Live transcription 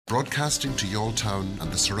Broadcasting to Yaletown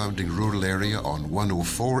and the surrounding rural area on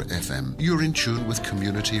 104 FM. You're in tune with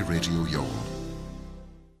Community Radio Yole.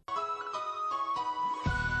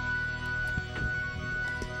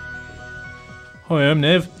 Hi, I'm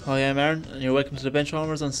Nev. Hi, I'm Aaron, and you're welcome to the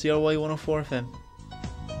Benchwarmers on CRY 104 FM.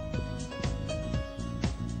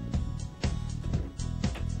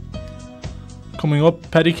 Coming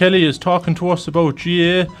up, Paddy Kelly is talking to us about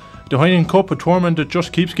GA, the Heineken Cup, a tournament that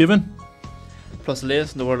just keeps giving. Plus the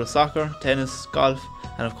latest in the world of soccer, tennis, golf,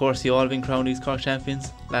 and of course the all-being crowned East Cork champions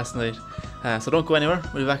last night. So don't go anywhere,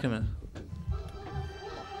 we'll be back in a minute.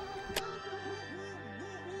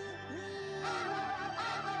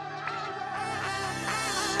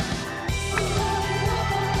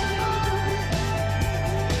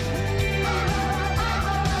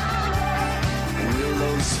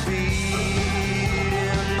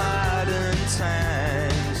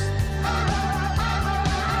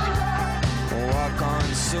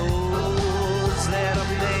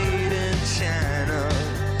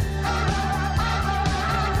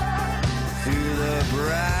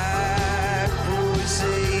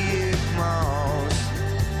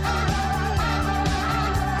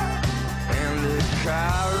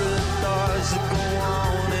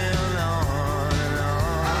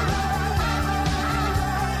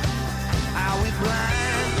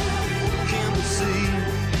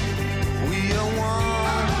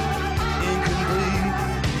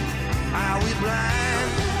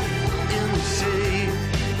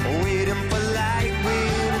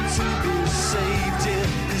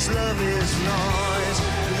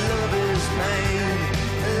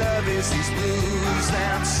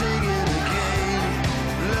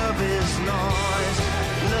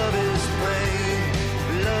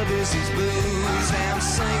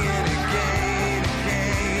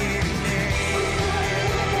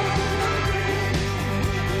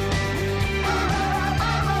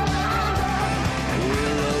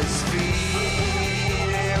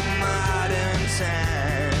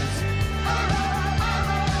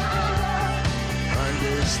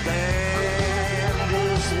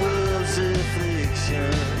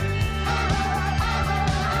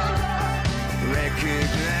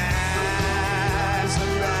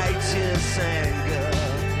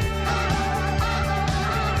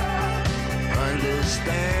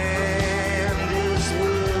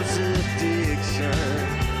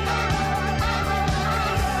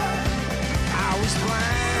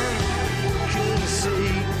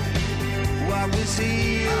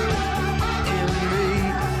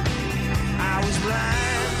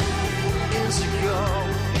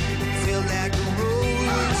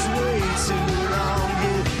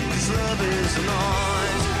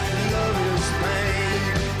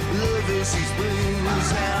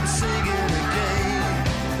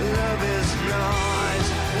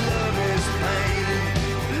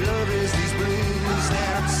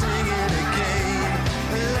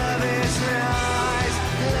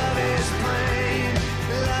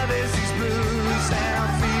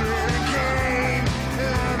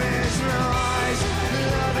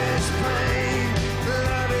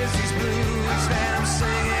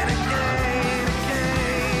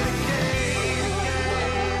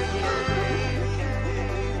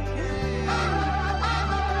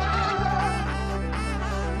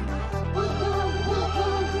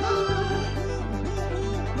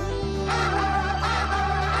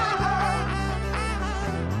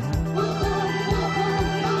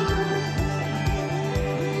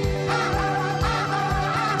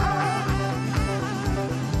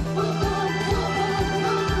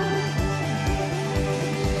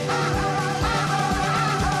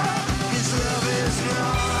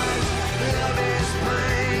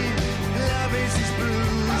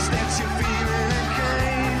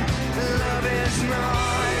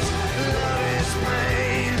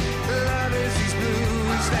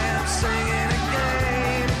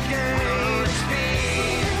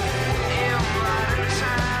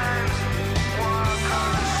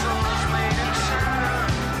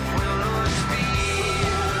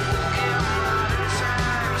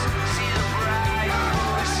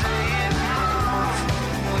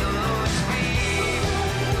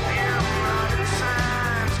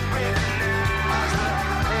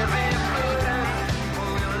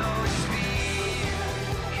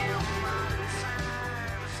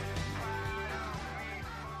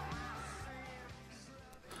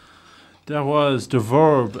 That was the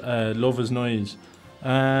Verb, Love Is Noise.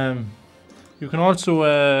 You can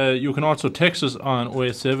also text us on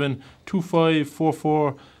 087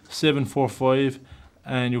 2544 745,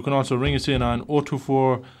 and you can also ring us in on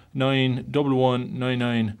 024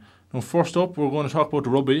 91199. Now, first up, we're going to talk about the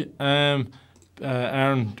rugby.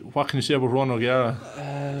 Aaron, what can you say about Ron O'Gara?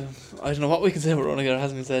 I don't know what we can say about Ron O'Gara.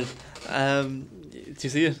 Hasn't been said. Did you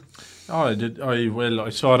see it? Oh, I did. I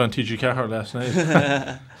saw it on TG Cahar last night.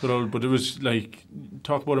 But it was like,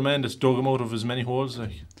 talk about a man that's dug him out of as many holes.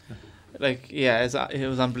 It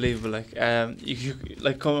was unbelievable. You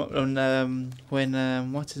come on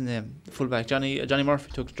when what's his name, the fullback Johnny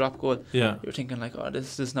Murphy took the drop goal. Yeah, you're thinking like, oh,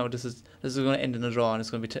 this is going to end in a draw, and it's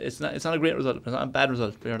going to be. It's not a great result, but it's not a bad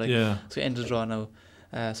result. But you're like, it's going to end in a draw now.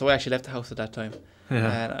 So I actually left the house at that time.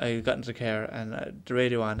 And I got into the car and the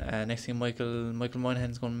radio on. Next thing, Michael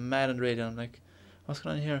Moynihan's going mad on the radio. I'm like, what's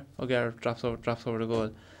going on here? O'Gara drops over the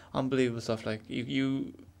goal. Unbelievable stuff. Like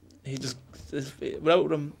he just without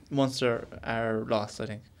him, Munster are lost. I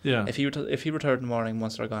think. Yeah. If he returned in the morning,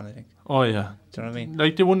 Munster are gone. I think. Oh yeah. Do you know what I mean?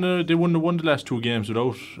 Like they wouldn't have won the last 2 games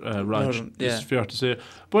without Raj. It's fair to say.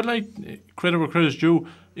 But like credit where credit's due.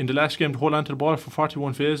 In the last game, to hold on to the ball for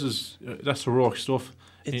 41 phases, that's heroic stuff.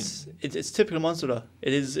 It's typical Munster though.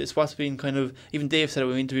 It's what's been kind of, even Dave said it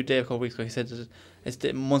when we interviewed Dave a couple of weeks ago. He said that it's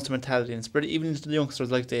the Munster mentality, and it's spread even into the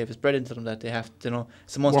youngsters like Dave. It's bred into them that they have to,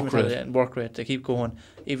 it's the Munster mentality and work rate. They keep going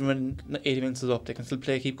even when 80 minutes is up. They can still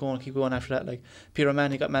play, keep going after that. Like Peter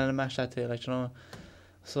O'Mahony got man of the match that day.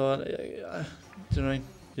 So do you know what I mean?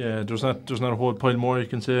 Yeah, there's not a whole pile more you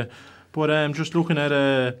can say, but just looking at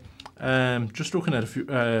a few,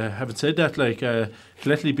 having said that,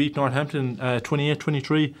 Gillespie beat Northampton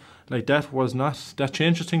 28-23. Like that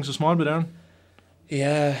changes things a small bit, Aaron.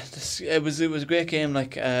 Yeah, it was a great game.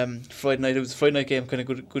 Friday night, it was a Friday night game, kind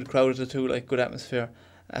of good crowd at the two, like good atmosphere.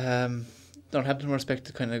 Northampton were expected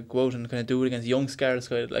to kind of go out and kind of do it against young Scarlets,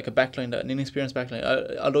 like a backline, an inexperienced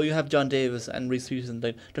backline. Although you have John Davis and Reece Peterson,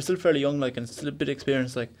 they're still fairly young, and still a bit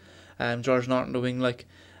experienced, George Norton the wing,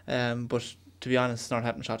 but. To be honest,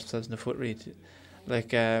 Northampton shot themselves in the foot, really.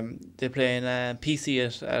 They're playing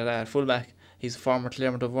PC at fullback. He's a former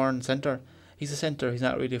Claremont of Warren centre. He's a centre. He's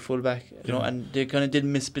not really a fullback, you know. And they kind of did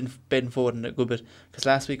miss Ben Foden a good bit, because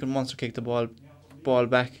last week when Munster kicked the ball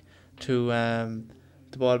back to the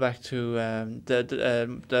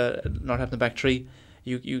Northampton back three,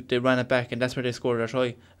 they ran it back, and that's where they scored their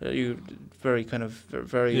try. Very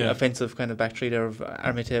offensive kind of back three there of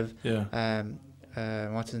Armitev. Yeah.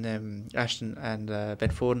 What's his name, Ashton and Ben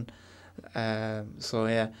Foden.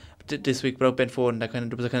 This week without Ben Foden, there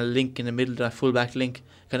was a kind of link in the middle, that full back link,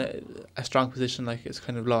 kind of a strong position, it's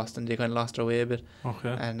kind of lost, and they kind of lost their way a bit.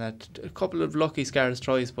 Okay. And a couple of lucky Scarlets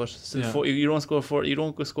tries, but still you don't score 4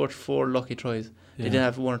 lucky tries. Yeah. They did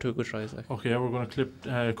have 1 or 2 good tries. Okay, we're going to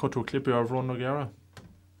cut to a clip here of Ron O'Gara.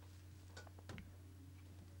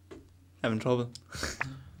 Having trouble.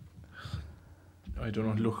 I don't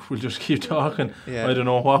know. Look, we'll just keep talking. Yeah. I don't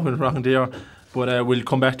know what went wrong there, but we'll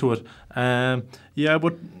come back to it.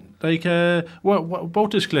 What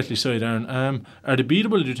about this Gillespie side, Aaron? Are they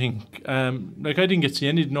beatable, do you think? I didn't get to see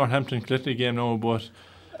any Northampton Gillespie game now, but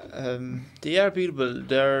they are beatable.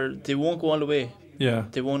 They won't go all the way. Yeah,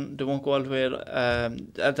 they won't go all the way.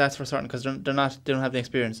 That's for certain, because they don't have the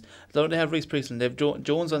experience. Though they have Reece Priestland, they have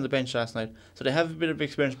Jones on the bench last night, so they have a bit of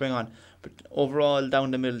experience to bring on. But overall,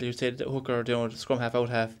 down the middle, you say the hooker, scrum half, out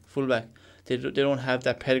half, fullback. They don't have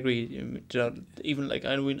that pedigree. Even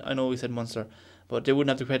I know we said Munster, but they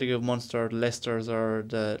wouldn't have the pedigree of Munster, the Leicesters, or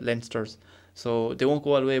the Leinsters. So they won't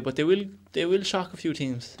go all the way, but they will shock a few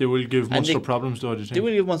teams. They will give Munster problems, though, do you think? They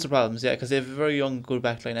will give Munster problems, yeah, because they have a very young, good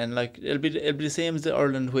backline, and it'll be the same as the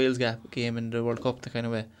Ireland-Wales game in the World Cup, the kind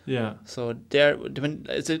of way. Yeah. So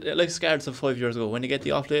it's like Scarlets of 5 years ago. When they get the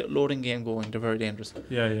offloading game going, they're very dangerous.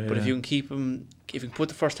 Yeah. But if you can keep them, if you can put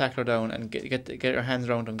the first tackler down and get your hands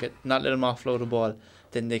around them, not let them offload the ball,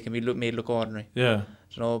 then they can be made look ordinary. Yeah.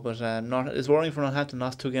 But it's worrying for Northampton.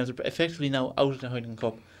 Last 2 games, they're effectively now out of the Heineken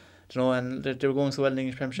Cup. And they were going so well in the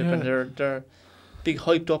English Premiership, and they're big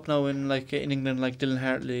hyped up now in England, like Dylan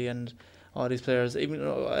Hartley and all these players. Even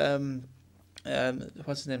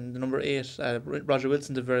what's his name, the number 8, Roger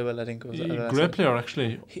Wilson did very well, I think. Great player,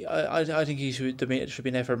 actually. I think he should be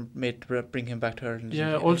an effort made to bring him back to Ireland.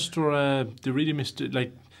 Yeah, Ulster, they really missed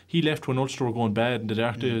it. He left when Ulster were going bad in the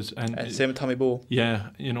dark days. And same with Tommy Bowe. Yeah,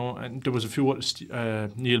 and there was a few,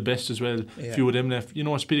 Neil Best as well, a few of them left.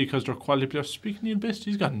 It's pity because they're quality players. Speaking of Neil Best,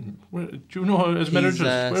 he's gone, do you know, as manager,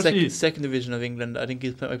 where's he? Second division of England. I think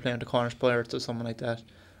he's playing with the Cornish Pirates or someone like that.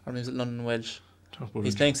 Or maybe it's London Welsh.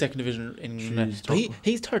 He's playing second division in England. But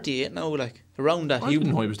he's 38 now, around that. I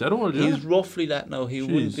didn't know he was that old, yeah. He's roughly that now.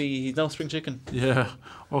 He's now spring chicken. Yeah,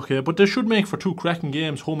 okay, but they should make for 2 cracking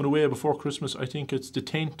games, home and away, before Christmas. I think it's the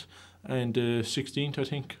 10th and 16th, I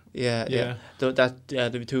think. Yeah. There'll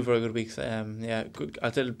be 2 very good weeks. Good.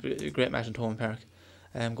 I'll tell you, a great match in Thomond Park.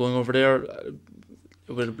 Going over there,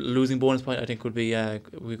 with a losing bonus point, I think would be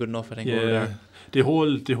good enough. I think. Over there. They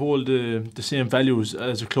hold the same values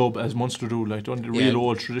as a club as Munster do, like the real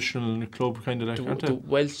old traditional club kind of like. The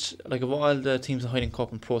Welsh, like of all the teams in Heineken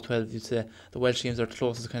Cup and Pro 12, you'd say the Welsh teams are the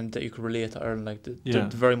closest kind of that you could relate to Ireland. Like they're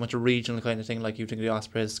very much a regional kind of thing. Like you think the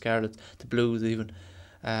Ospreys, Scarlets, the Blues, even.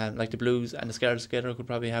 Like the Blues and the Scarlets together could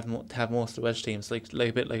probably have most of the Welsh teams, like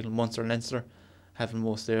a bit like Munster and Leinster having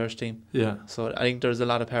most of the Irish team. Yeah. So I think there's a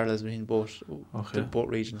lot of parallels between both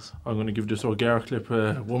regions. I'm going to give this O'Gara clip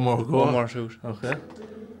one more go. One more shoot. Okay.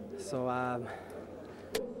 So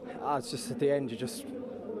it's just at the end.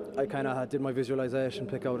 I kind of did my visualisation,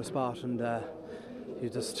 pick out a spot, and you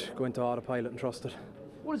just go into autopilot and trust it.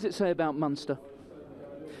 What does it say about Munster?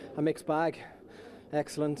 A mixed bag.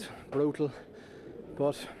 Excellent, brutal,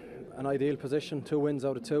 but an ideal position. 2 wins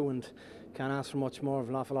out of 2, and can't ask for much more. Of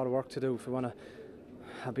an awful lot of work to do if we want to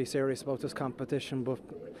be serious about this competition. But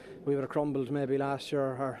we would have crumbled maybe last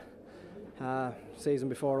year or season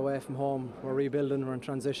before away from home. We're rebuilding, we're in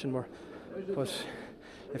transition. But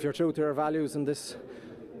if you're true to your values in this,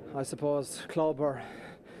 I suppose, club or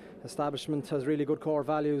establishment has really good core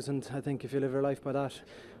values, and I think if you live your life by that,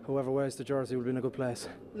 whoever wears the jersey will be in a good place.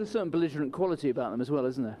 There's a certain belligerent quality about them as well,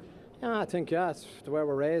 isn't there? Yeah, I think it's the way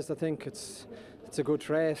we're raised. I think it's a good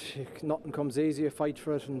trait. Nothing comes easy. You fight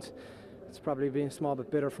for it, and it's probably been a small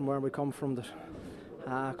bit bitter from where we come from.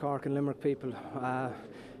 That Cork and Limerick people,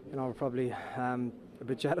 we're probably a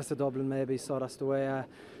bit jealous of Dublin maybe. So that's the way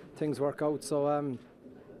things work out. So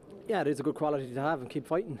it is a good quality to have, and keep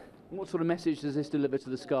fighting. What sort of message does this deliver to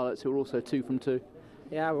the Scarlets, who are also 2 from 2?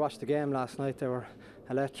 Yeah, we watched the game last night. They were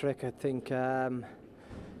electric. I think they've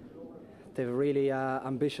a really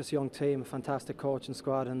ambitious young team, a fantastic coaching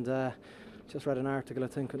squad, and just read an article I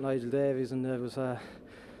think with Nigel Davies, and it was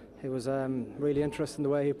really interesting the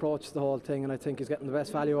way he approached the whole thing, and I think he's getting the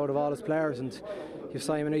best value out of all his players. And you've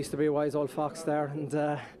Simon Easterby, a wise old fox there, and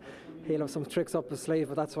he'll have some tricks up his sleeve,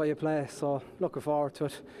 but that's why you play. So looking forward to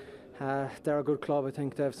it. They're a good club. I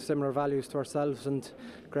think they have similar values to ourselves and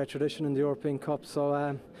great tradition in the European Cup.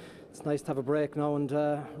 So it's nice to have a break now and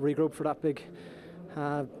regroup for that big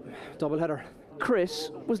double-header. Chris,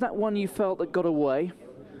 was that one you felt that got away?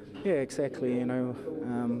 Yeah, exactly. I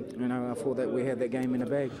thought that we had that game in the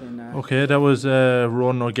bag. And, okay, that was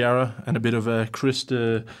Ronan O'Gara and a bit of Chris,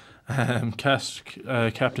 the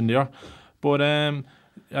captain there. But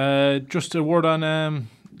just a word on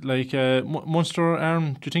Munster.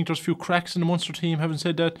 Aaron, do you think there's a few cracks in the Munster team? Having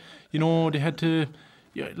said that, they had to.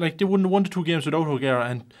 Yeah, they wouldn't have won the 2 games without O'Gara,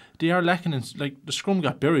 and they are lacking. The scrum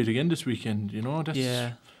got buried again this weekend. That's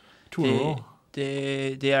 2 in a row.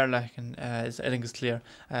 They are lacking. I think it's clear.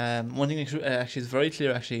 One thing actually is very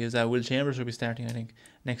clear. Actually, is Will Chambers will be starting. I think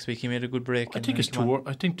next week. He made a good break. I think it's too.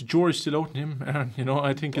 I think the jury's still out in him.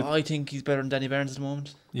 I think. I think he's better than Danny Barnes at the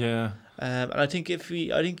moment. Yeah. And I think he's he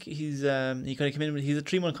kind of came in with, he's a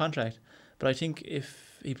 3-month contract, but I think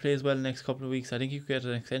if he plays well the next couple of weeks, I think he could get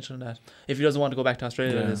an extension on that. If he doesn't want to go back to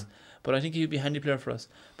Australia, it is. But I think he'd be a handy player for us.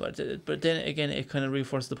 But then again, it kind of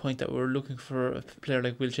reinforces the point that we're looking for a player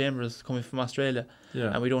like Will Chambers coming from Australia,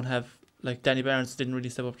 and we don't have, like, Danny Barnes didn't really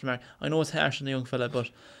step up to mark. I know it's harsh on the young fella,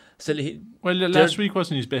 but still, last week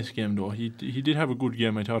wasn't his best game though. He did have a good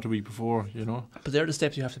game, I thought, the week before. But they're the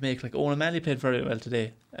steps you have to make. Like Owen O'Malley played very well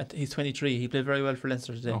today. He's 23. He played very well for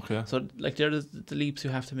Leinster today. Okay. So like they're the leaps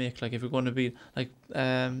you have to make. Like if you're going to be like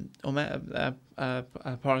Park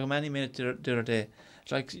O'Malley made it the other day.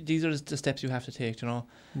 Like these are the steps you have to take. Yeah.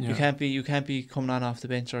 You can't be coming on off the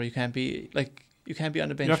bench, or you can't be on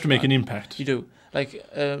the bench. You have to make an impact. You do. Like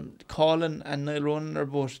Colin and Niall Ronan are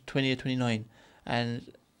both 28, 29,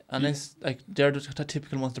 and unless like they're the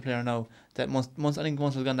typical Munster player now, that I think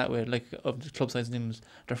Munster's gone that way. Like of the club size in England,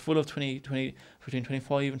 they're full of 20 between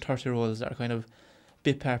 25 and 30 year olds that are kind of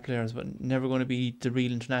bit part players, but never going to be the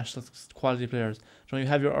real international quality players. You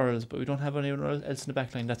have your Earls, but we don't have anyone else in the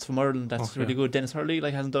back line that's from Ireland. That's really good. Dennis Hurley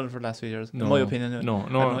hasn't done it for the last few years, in my opinion. No. I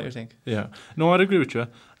don't know what you think. Yeah, no, I'd agree with you.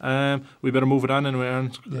 We better move it on anyway.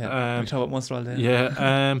 We talk about Munster all day.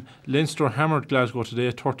 Yeah, Leinster hammered Glasgow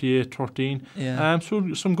today, 38-13. Yeah.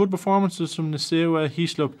 So some good performances from Nasewa,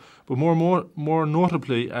 Heaslop, but more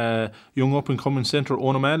notably, young up and coming centre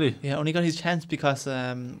Owen O'Malley. Yeah, only got his chance because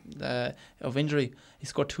of injury. He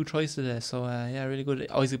scored 2 tries today, so really good.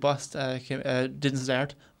 Isaac Boss didn't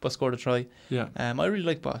start, but scored a try. Yeah. I really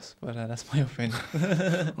like Boss, but that's my opinion.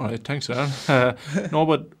 All right, thanks, Aaron. No,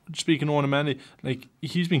 but speaking of Owen O'Malley, like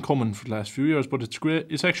he's been coming for the last few years, but it's great.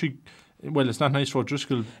 It's actually, well, it's not nice for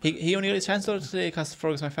O'Driscoll. He only got his chance today because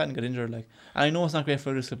Fergus McFadden got injured. And I know it's not great for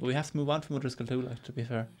O'Driscoll, but we have to move on from O'Driscoll too. To be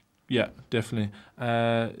fair. Yeah, definitely.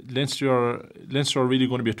 Leinster are really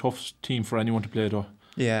going to be a tough team for anyone to play, though.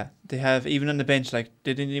 Yeah, they have, even on the bench, like,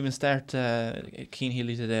 they didn't even start Cian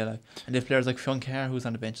Healy today, like, and they have players like Fionn Carr who's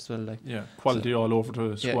on the bench as well, like. Yeah, quality all over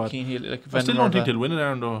the squad. Yeah, Cian Healy, like, I still don't think they'll win it,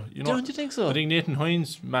 Aaron, though. Don't you think so? I think Nathan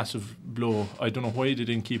Hines, massive blow. I don't know why they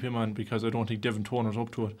didn't keep him on, because I don't think Devon Toner's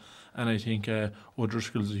up to it, and I think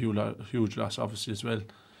O'Driscoll's a huge loss, obviously, as well.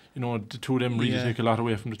 The two of them really take a lot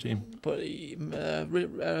away from the team. But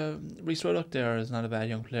Rhys Ruddock there is not a bad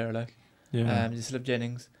young player, like. Yeah. They still have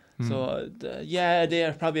Jennings. So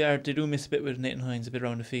they do miss a bit with Nathan Hines, a bit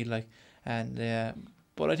around the field, like, and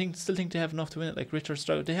but I still think they have enough to win it. Like, Richard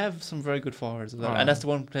struggled. They have some very good forwards as well, and that's the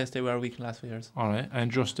one place they were weak in the last few years. All right,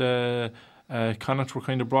 and just Connacht were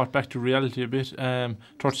kind of brought back to reality a bit.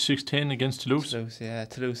 36-10 against Toulouse.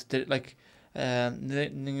 Toulouse did, like,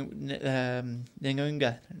 Ngunga,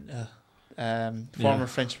 former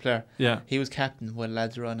French player. Yeah, he was captain when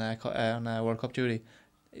lads were on World Cup duty.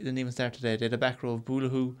 He didn't even start today. They had a back row of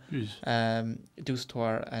Boulahu,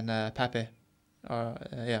 Doucetoire, and Pape, or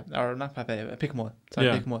not Pape, Picamole.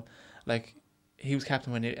 Picamole. Like, he was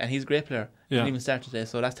captain and he's a great player. He didn't even start today.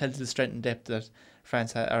 So that tells you the strength and depth that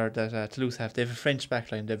Toulouse have. They have a French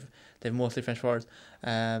backline. They've mostly French forwards.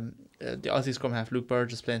 The Aussie scrum half Luke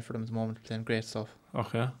Burgess playing for them at the moment, playing great stuff.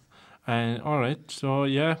 Okay. And all right, so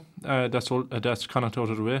that's all. That's Connacht out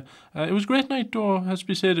of the way. It was a great night, though, as to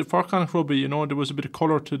be said, for Connacht rugby. There was a bit of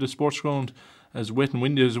colour to the sports ground, as wet and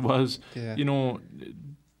windy as it was. Yeah.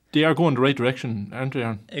 They are going the right direction, aren't they,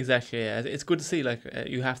 Aaron? Exactly. Yeah, it's good to see. Like,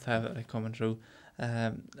 you have to have it, like, coming through.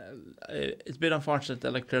 It's a bit unfortunate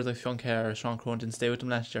that, like, players like Fionn Carr or Sean Crone didn't stay with them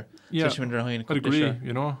last year. Yeah, especially when they're Heineken Cup. I'd agree.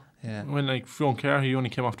 Yeah. When, like, Fionn Carr, he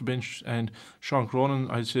only came off the bench, and Sean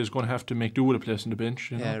Cronin, I'd say, is going to have to make do with a place on the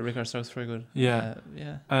bench. Yeah, Rickard Stark's very good. Yeah.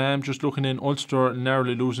 Just looking in, Ulster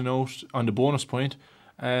narrowly losing out on the bonus point.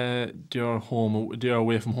 Their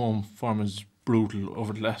away from home form is brutal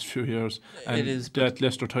over the last few years. And it is. That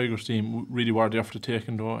Leicester Tigers team really were there for the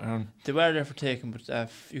taking, though, Aaron. They were there for taking, but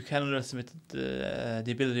you can't underestimate the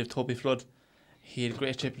ability of Toby Flood. He had a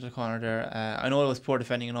great chip in the corner there. I know it was poor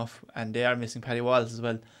defending enough, and they are missing Paddy Wallace as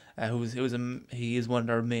well. He is one of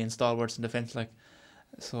their main stalwarts in defence, like.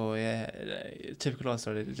 So typical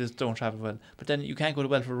Ulster, they just don't travel well. But then you can't go to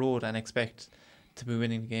Welfare Road and expect to be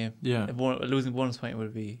winning the game. Yeah, losing bonus point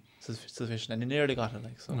would be sufficient, and they nearly got it.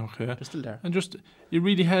 Like, so okay, they're still there. And just it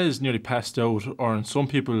really has nearly passed out, or in some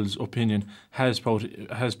people's opinion, has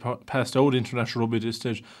passed out international rugby at this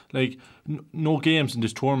stage. Like, no games in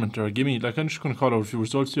this tournament are gimme. Like, I'm just going to call out a few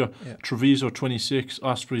results here. Yeah. Treviso 26,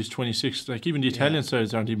 Ospreys 26. Like, even the Italian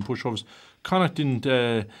sides aren't even pushovers. Connacht didn't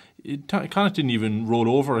even roll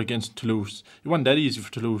over against Toulouse. It wasn't that easy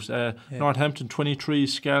for Toulouse. Northampton 23,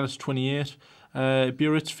 Scarlets 28.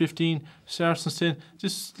 Biarritz 15, Saracens 10.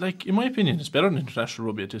 Just, like, in my opinion, it's better than international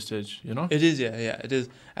rugby at this stage, It is, yeah, it is.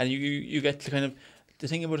 And you get to kind of, the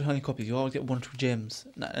thing about the Heineken Cup is you always get 1 or 2 gems.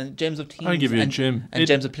 And gems of teams. I'll give you a gem. And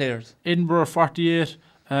gems of players. Edinburgh 48,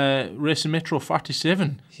 Racing Metro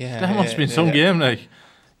 47. Yeah. That must have been some game, like,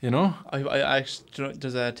 I actually,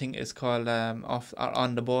 there's a thing, it's called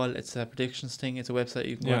On the Ball. It's a predictions thing. It's a website,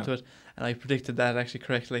 you can go to it. And I predicted that actually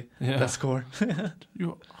correctly. Yeah. That score.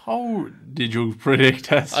 How did you predict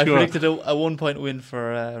that score? I predicted a 1 point win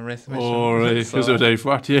for Racing Metro. Oh, right. Because it was like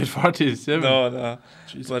 48, 47. No.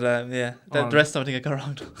 Jeez. But the rest I think I got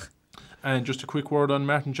wrong. And just a quick word on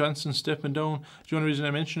Martin Johnson stepping down. The only reason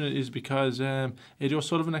I mention it is because Eddie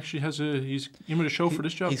O'Sullivan actually he's in with a show for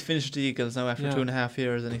this job. He's finished the Eagles now after 2.5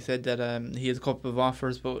 years, and he said that he has a couple of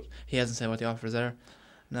offers, but he hasn't said what the offers are.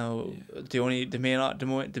 Now,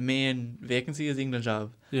 the main vacancy is the England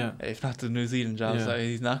job. Yeah. If not the New Zealand job, so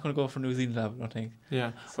he's not going to go for New Zealand job, I don't think.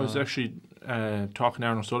 Yeah. So. I was actually talking to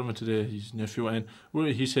Aaron O'Sullivan today, his nephew, and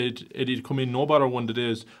he said Eddie to come in no bother one of the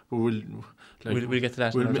days, but we'll get to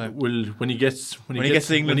that another time. When he gets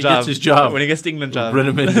the England job, gets his job. When he gets the England job, bring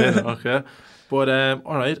him in. Okay. But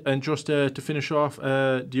all right, and just to finish off,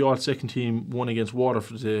 the all second team won against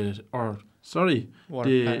Waterford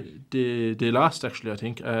they lost actually, I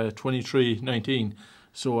think, 23-19.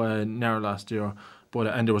 So narrow last year, but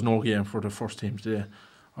and there was no game for the first team today.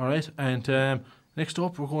 All right, and next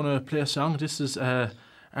up we're going to play a song. This is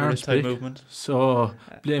Aaron's pick, movement. So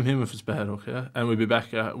blame him if it's bad, okay? And we'll be back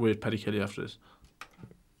with Paddy Kelly after this.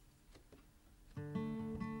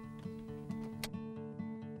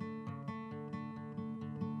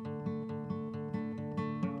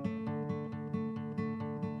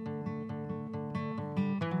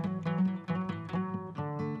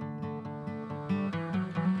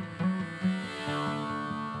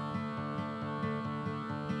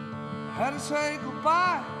 Had to say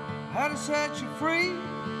goodbye, had to set you free.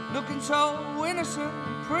 looking so innocent,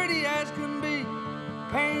 pretty as can be.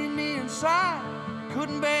 Pain me inside,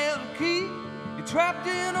 couldn't bear the key. You're trapped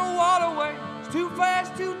in a waterway, it's too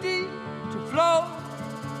fast, too deep to flow.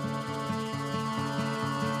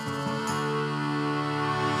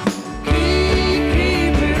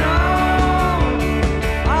 Keeping on,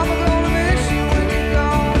 I'm gonna miss you when you're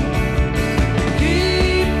gone.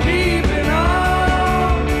 Keeping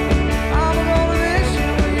on, I'm gonna miss you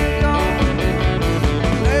when you're gone.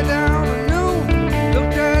 Lay down at noon,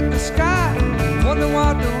 looked at the sky, wondered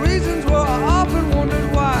what the reasons were. I often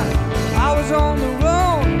wondered why. I was on the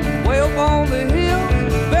road, way up on the hill.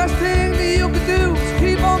 Best thing that you could do is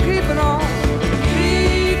keep on keeping on.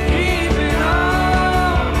 Keeping on.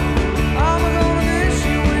 I'm gonna miss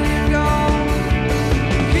you when you're gone.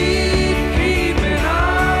 Keeping on.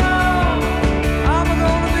 I'm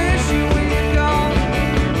gonna miss you when you're gone.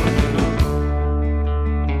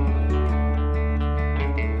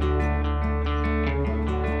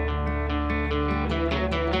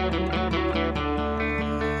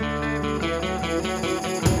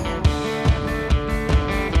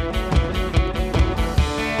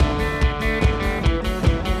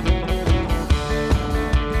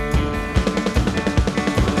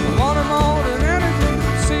 I wanted more than anything,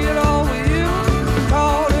 see it all with you.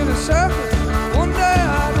 Caught in a circle, one day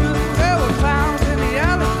I knew there were clowns in the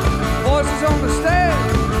alley, voices on the stairs.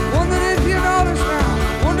 Wondered if you noticed now,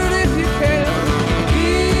 wondered if you cared.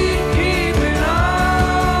 Keeping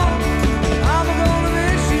on, I'm gonna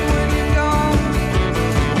miss you when you're gone.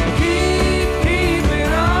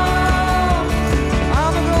 Keeping on,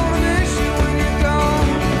 I'm gonna miss you when you're gone.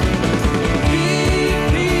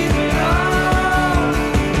 Keeping on,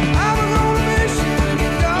 I'm gonna miss you when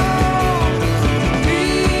you're gone.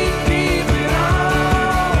 Keeping on,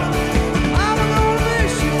 I'm gonna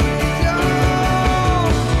miss you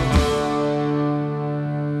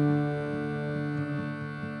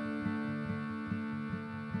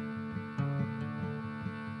when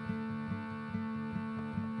you're gone.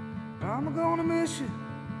 I'm gonna miss you.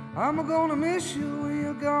 I'm gonna miss you when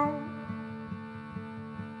you're gone.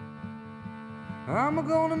 I'm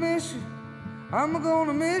gonna miss you. I'm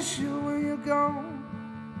gonna miss you when you're gone.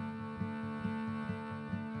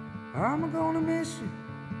 I'm gonna miss you.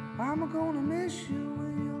 I'm gonna miss you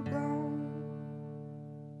when you're gone.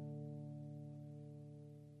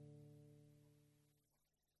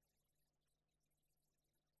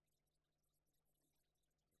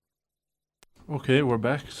 Okay, we're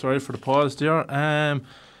back. Sorry for the pause there.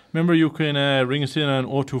 Remember, you can ring us in on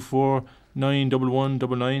 024 911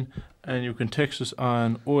 99, and you can text us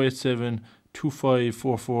on 087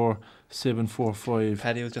 2544 745.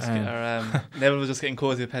 Paddy was just Neville was just getting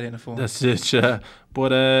cosy with Paddy on the phone. That's it, yeah.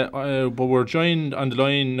 But we're joined on the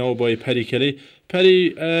line now by Paddy Kelly.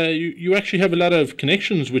 Paddy, you actually have a lot of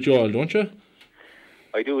connections with you all, don't you?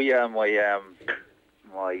 I do, yeah.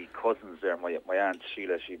 My cousins there, my aunt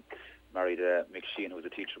Sheila, she married Mick Sheehan, who was a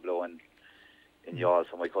teacher below in Yaw,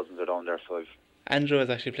 so my cousins are down there. So Andrew was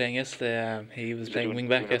actually playing yesterday. He was playing wing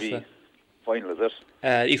back yesterday. Final, is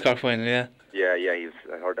it? East Cork final, yeah. Yeah.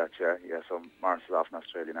 I heard that. Yeah. So Mars is off in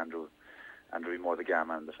Australia, and Andrew more the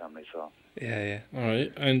gamma in the family. So Yeah. All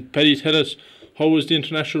right. And Paddy, tell us, how was the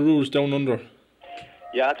international rules down under?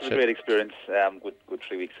 yeah, it was a great experience. Good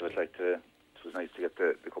 3 weeks of it. It was nice to get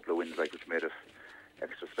the couple of wins, which made it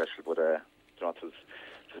extra special. But it was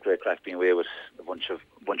a great crack being away with a bunch of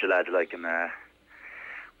lads, and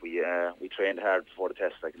we trained hard before the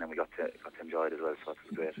test, and then we got to enjoy it as well. So it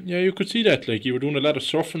was great. Yeah, you could see that. You were doing a lot of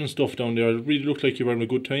surfing and stuff down there. It really looked like you were having a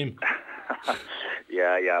good time.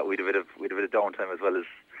 yeah. We'd a bit of downtime as well as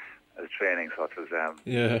training, so it was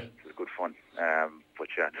it was good fun. But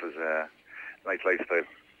yeah, it was a nice lifestyle.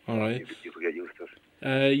 All right. You could get used to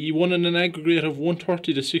it. You won in an aggregate of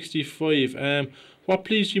 130 to 65. What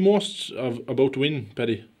pleased you most about the win,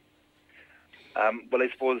 Paddy? Well, I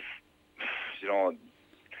suppose,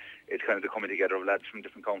 it's kind of the coming together of lads from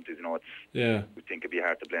different counties. We think it'd be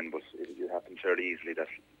hard to blend, but it happens fairly easily that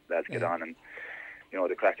lads get on, and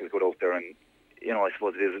the crack is good out there, and I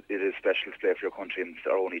suppose it is special to play for your country, and it's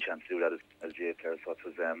our only chance to do that as GA players. So it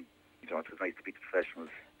was it was nice to beat the professionals.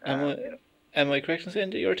 Am I correct in saying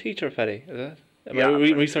that you're a teacher, Paddy? Is that? Yeah, my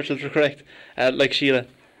researches are correct? Like Sheila.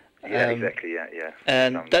 Yeah, exactly. Yeah.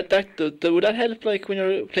 And would that help, when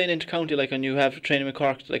you're playing inter-county, and you have training with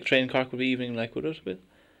Cork, training Cork would be evening, would it a bit?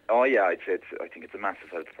 Oh yeah, I'd say I think it's a massive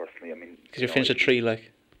help personally. Because you finish at 3,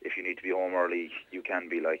 If you need to be home early, you can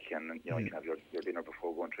be and you can have your dinner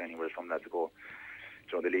before going training. Whereas some lads go,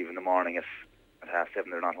 they leave in the morning at 7:30.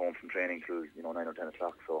 They're not home from training till 9 or 10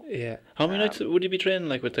 o'clock. So yeah. How many nights would you be training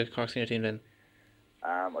with the Cork senior team then?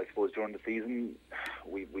 I suppose during the season,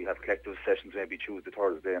 we have collective sessions maybe Tuesday,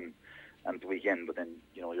 Thursday, and the weekend. But then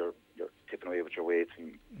you're tipping away with your weights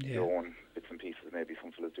and your own bits and pieces. Maybe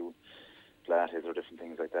some fellas do Pilates or different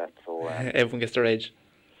things like that. So everyone gets their age.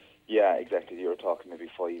 Yeah, exactly. You're talking maybe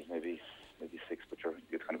 5, maybe 6, but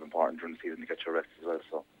it's kind of important during the season to get your rest as well.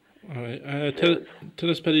 So. All right. Tell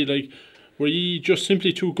us, Paddy, were you just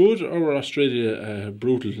simply too good, or were Australia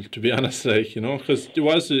brutal, to be honest, because it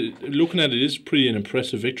was, looking at it, is pretty an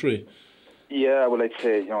impressive victory. Yeah, well, I'd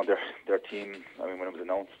say, their team, I mean, when it was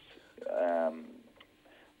announced,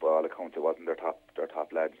 by all accounts, it wasn't their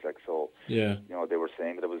top lads, so, yeah. They were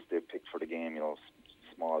saying that they picked for the game,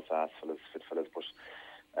 small, fast fellas, fit fellas, but,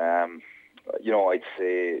 I'd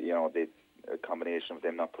say, a combination of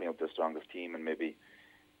them not putting up their strongest team and maybe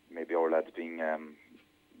our lads being,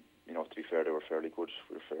 to be fair, they were fairly good.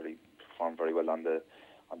 We performed very well on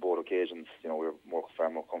both occasions. We were far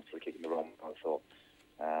more comfortable kicking the run. So,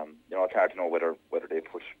 it's hard to know whether they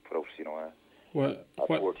put out, a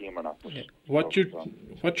poor team or not. What do you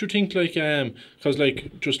think? Because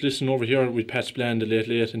just listening over here with Pat Bland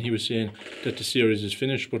late, and he was saying that the series is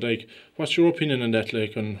finished. But what's your opinion on that?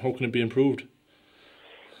 And how can it be improved?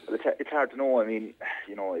 It's hard to know. I mean,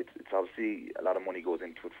 it's obviously a lot of money goes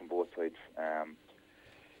into it from both sides.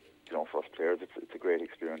 For us players, it's a great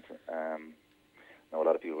experience. A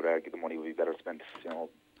lot of people would argue the money would be better spent, in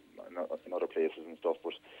other places and stuff.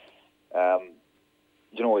 But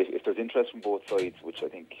if there's interest from both sides, which I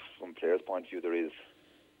think from players' point of view there is,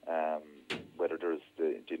 whether there's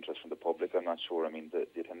the interest from the public, I'm not sure. I mean, the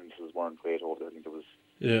attendances weren't great over there. I think there was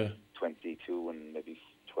 22 and maybe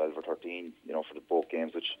 12 or 13, for the both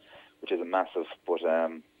games, which isn't massive. But I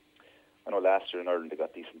know last year in Ireland they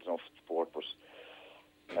got decent enough support, but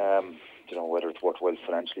whether it's worthwhile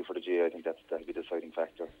financially for the GA, I think that'll be the deciding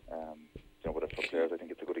factor. But for players, I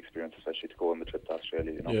think it's a good experience, especially to go on the trip to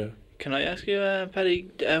Australia. Yeah. Can I ask you, Paddy,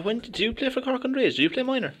 when did you play for Cork underage? Did you play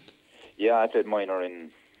minor? Yeah, I played minor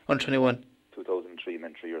in under 21. 2003, and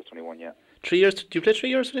then 3 years 21. Yeah. 3 years? Did you play 3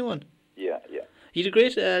 years 21? Yeah. You did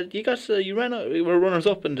great. You were runners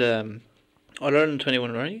up in All Ireland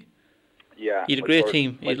 21, weren't you? Yeah. You had a great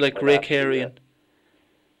team. You had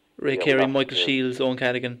Ray Carey and Michael Shields, Owen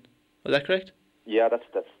Cadigan. Was that correct? Yeah, that's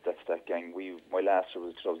that gang. My last year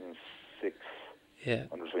was 2006. Yeah.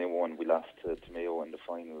 Under 21, we lost to Mayo in the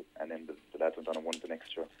final, and then the lads went on and won the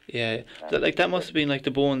next year. Yeah. That must have been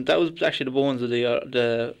the bones. That was actually the bones of the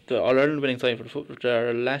All Ireland winning side for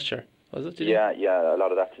last year. Was it? Yeah. A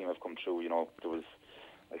lot of that team have come through. There was,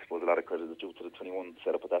 I suppose, a lot of credit is due to the 21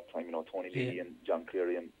 set up at that time. Tony Lee and John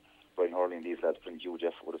Cleary and Brian Hurley and these lads put in huge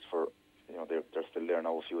effort with us for. They're still there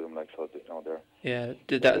now. A few of them, they're. Yeah.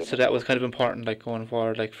 That was kind of important, going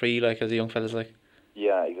forward, for you, as a young fellas,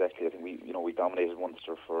 Yeah, exactly. I think we dominated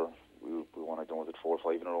Munster for we won, I don't know, was it 4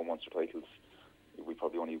 or 5 in a row Munster titles. We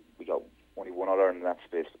probably got only one other in that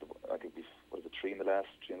space, but I think we've 3 in the last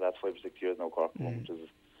 5 or 6 years now, Cork, which is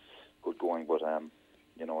good going. But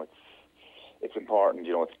it's important.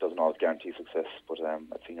 It doesn't always guarantee success, but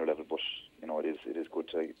at senior level. But it is good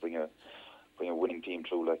to bring a winning team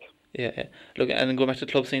through. Yeah. Look, and going back to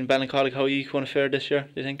the club scene, Ballincollig, how are you going to fare this year?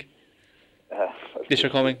 Do you think? This year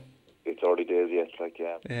coming. It's early days yet.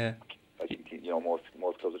 Yeah. I think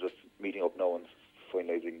most clubs are just meeting up now and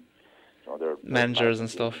finalising their managers and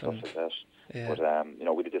stuff like that. Yeah.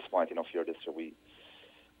 But we did a disappointing enough year this year.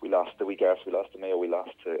 We lost the week after we lost to Mayo. We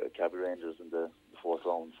lost to Cabby Rangers in the 4th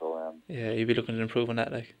round. So yeah, you'd be looking to improve on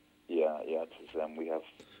that, Yeah. We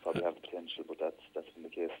probably have the potential, but that's been the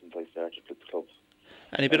case since I started with the club.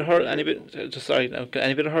 Any bit of hurling? Any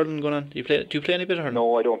bit of hurling going on? Do you play any bit of hurling?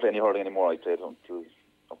 No, I don't play any hurling anymore. I played up until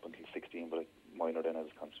 16, but minor then I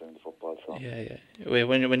was concentrating the football. So yeah. Wait,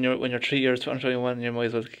 when you're 3 years under 21, you might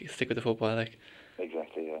as well stick with the football,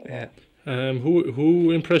 Exactly. Yeah.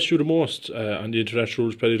 Who impressed you the most on the international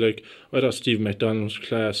rules, Paddy? I thought Stephen McDonald was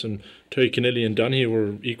class, and Terry Kennelly and Donaghy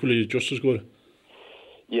were equally just as good.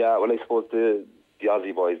 Yeah, well, I suppose the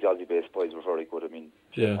Aussie boys, the Aussie based boys were very good. I mean,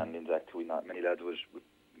 and in Zach too, not many lads would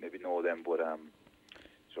maybe know them, but I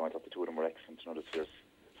thought the two of them were excellent. There's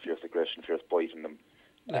fierce aggression, fierce bite in them.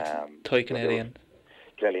 Terry Kennelly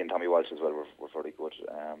and Tommy Walsh as well were very good.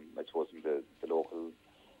 I suppose the local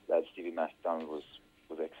lad Stevie McDonald was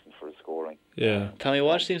excellent for his scoring. Yeah. Tommy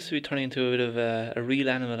Walsh seems to be turning into a bit of a real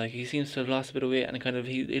animal. He seems to have lost a bit of weight, and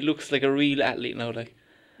he looks like a real athlete now.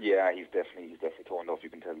 Yeah, he's definitely toned up. You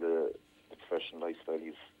can tell the professional lifestyle.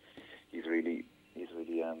 He's really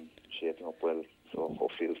shaping up well. So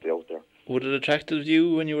hopefully he'll stay out there. Would it attracted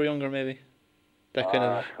you when you were younger, maybe? That kind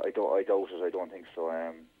of. I doubt it. I don't think so.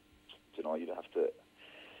 You'd have to.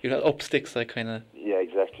 You'd have up sticks, kind of. Yeah,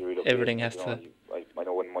 exactly. Everything has to. I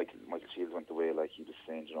Shields went away, like he was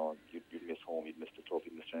saying, you'd miss home, you'd miss the club,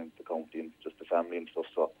 you'd miss the county and just the family and stuff.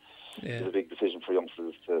 So it was a big decision for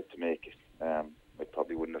youngsters to make. I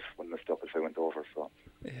probably wouldn't have stuck if I went over. So.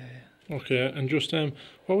 Yeah. Okay, and just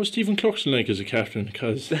what was Stephen Cluxton like as a captain?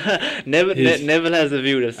 Because Neville has a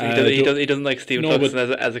view that he doesn't like Stephen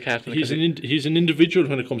Cluxton as a captain. He's an individual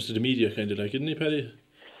when it comes to the media, kind of like, isn't he, Paddy?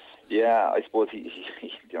 Yeah, I suppose he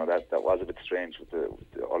that was a bit strange with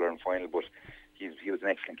the All-Ireland final, but he was an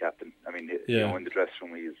excellent captain. I mean, in the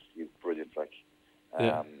dressing room he's brilliant, like,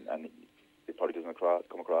 and it probably doesn't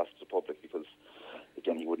come across to the public because,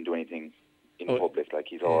 again, he wouldn't do anything in public. Like,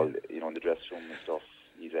 he's all in the dressing room and stuff.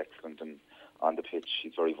 He's excellent, and on the pitch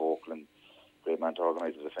he's very vocal and great man to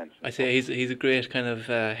organise the defence. I say he's a great kind of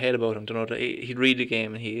head about him. That he'd read the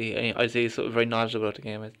game, and I'd say he's sort of very knowledgeable about the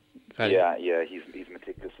game. Yeah, he's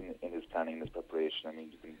meticulous in his planning and his preparation. I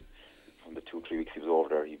mean, from the 2-3 weeks he was over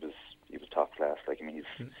there, he was top class. Like, I mean, he's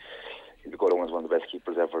one of the best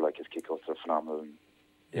keepers ever. Like, his kickouts are phenomenal,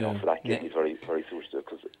 and for that game he's very, very suited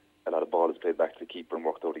because a lot of ball is played back to the keeper and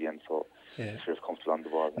worked out again. So he feels comfortable on the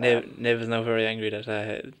ball. Nev is now very angry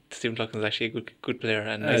that Stephen Cluxton is actually a good player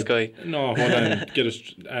and nice guy. No, hold on,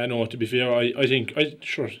 no. To be fair, I think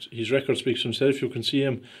his record speaks for himself. You can see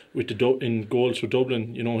him with in goals for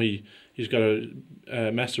Dublin. He's got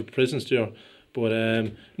a massive presence there. But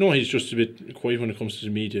no, he's just a bit quiet when it comes to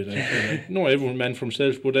the media. No, everyone man for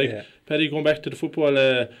himself. But Paddy, going back to the football,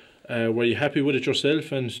 were you happy with it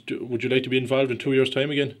yourself? And would you like to be involved in 2 years'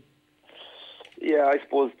 time again? Yeah, I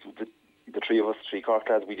suppose the three of us, three Cork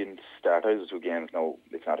lads, we didn't start out as 2 games. No,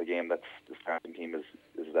 it's not a game that's the starting team is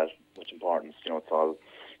that much importance. It's all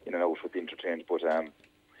in and out with the interchange. But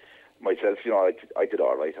myself, I did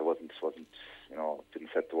all right. I wasn't didn't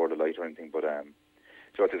set the world alight or anything. But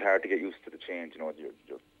it's hard to get used to the change. Your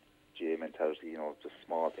GA mentality. Just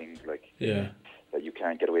small things like that you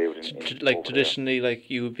can't get away with. Traditionally, like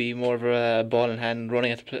you would be more of a ball in hand,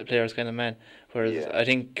 running at the players kind of man. Whereas I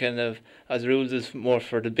think kind of as rules is more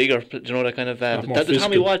for the bigger, that kind of the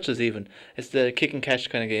Tommy Walsh's even. It's the kick and catch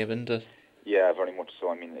kind of game, isn't it? Yeah, very much so.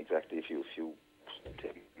 I mean, exactly. If you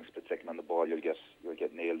take a split second on the ball, you'll get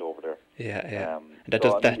nailed over there. Yeah.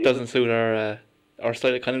 That doesn't suit our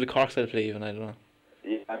style, kind of the Cork style play even. I don't know.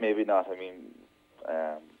 Yeah, maybe not. I mean,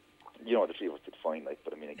 the three of us did fine. Like,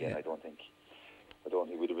 but I mean, again, I don't think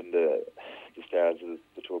we'd have been the stars of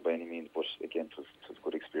the tour by any means. But again, it was a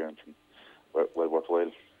good experience and well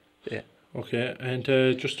worthwhile. Yeah. Okay, and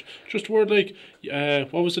just a word like,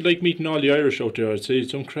 what was it like meeting all the Irish out there? I'd say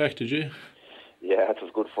some crack, did you? Yeah, it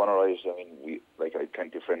was good fun, alright. I mean, I had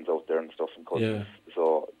plenty of friends out there and stuff and cousins. Yeah.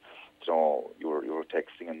 So, you were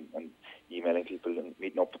texting and emailing people and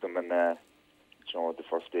meeting up with them. And the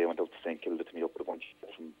first day I went out to St Kilda to meet up with a bunch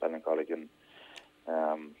from Ballincollig, and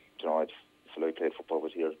I played football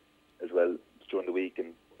with here as well during the week,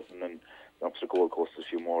 and then up to the Gold Coast, a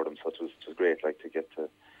few more of them. So it was great, like, to get to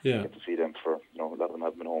see them for a lot of them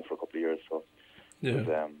have been home for a couple of years. So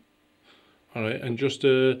all right, and just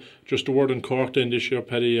a word on Cork then this year,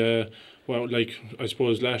 Paddy. I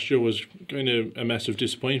suppose last year was kind of a massive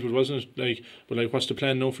disappointment, wasn't it? But what's the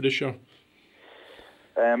plan now for this year?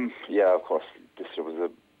 Yeah, of course, this year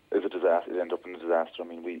was a disaster. It ended up in a disaster. I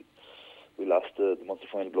mean, we lost the Munster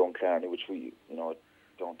final blown Clarny, which we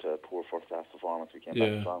don't poor first half performance. We came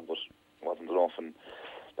back strong, but it wasn't enough, and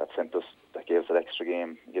that gave us that extra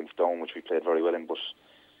game against Down, which we played very well in. But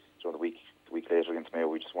the week later against Mayo,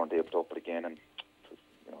 we just weren't able to up it again, and it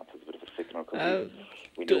was a bit of a sickener because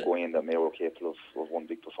we knew going in that Mayo were capable of one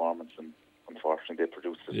big performance, and unfortunately they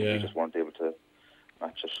produced it. We just weren't able to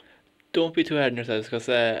match it. Don't be too hard on yourselves, because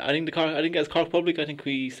I think as Cork public, I think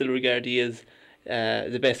we still regard you as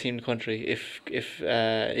the best team in the country. If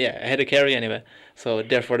ahead of Kerry anyway. So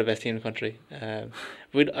therefore the best team in the country.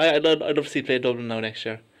 I'd love to see you play Dublin now next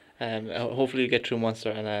year. Hopefully you get through Munster,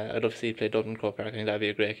 and I'd love to see you play Dublin Croke Park. I think that'd be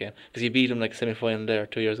a great game because you beat them like semi-final there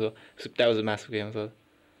 2 years ago. So that was a massive game as well.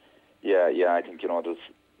 Yeah. I think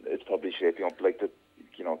it's probably shaping up like the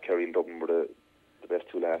Kerry and Dublin were the best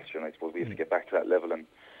two last year, and I suppose we have to get back to that level. And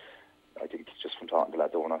I think just from talking to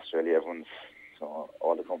lads over in Australia, everyone's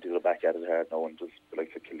all the companies are back at it hard now, and just the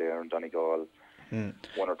likes of Kildare and Donegal,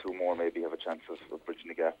 one or two more maybe have a chance of bridging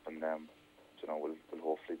the gap, and we'll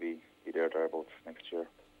hopefully be thereabouts next year.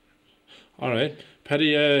 All right,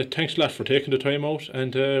 Paddy, thanks a lot for taking the time out,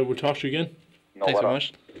 and we'll talk to you again. Thanks so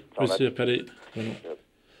much. We'll see you, Paddy.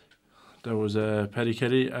 That was Paddy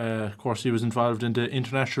Kelly. Of course, he was involved in the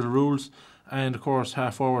international rules, and of course,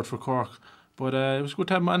 half forward for Cork. But it was good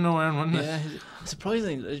to have him on now, Aaron, wasn't it? Yeah,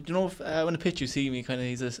 surprising. On the pitch you see me, kind of,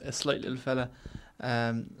 he's a slight little fella.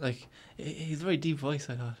 He's a very deep voice,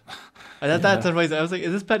 I thought. That's advice. I was like,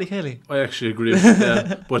 is this Paddy Kelly? I actually agree with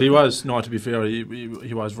that. But he was, no, to be fair,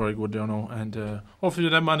 he was very good there now. And hopefully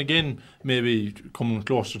that man again, maybe coming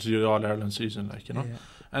closer to the All-Ireland season, like, you know. Yeah.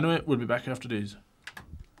 Anyway, we'll be back after these.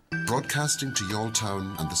 Broadcasting to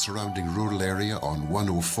Yalltown and the surrounding rural area on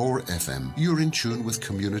 104 FM, you're in tune with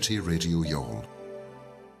Community Radio Youghal.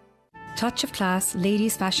 Touch of Class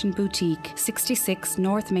Ladies Fashion Boutique, 66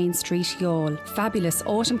 North Main Street, Youghal. Fabulous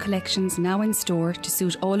autumn collections now in store to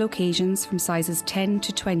suit all occasions from sizes 10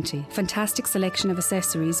 to 20. Fantastic selection of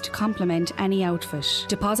accessories to complement any outfit.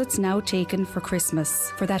 Deposits now taken for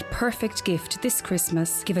Christmas. For that perfect gift this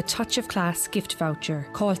Christmas, give a Touch of Class gift voucher.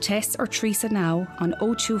 Call Tess or Teresa now on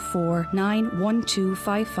 024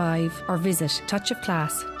 91255 or visit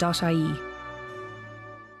touchofclass.ie.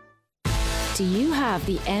 Do you have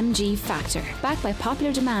the MG Factor? Backed by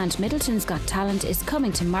popular demand, Middleton's Got Talent is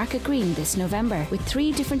coming to Market Green this November with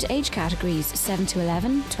 3 different age categories, 7 to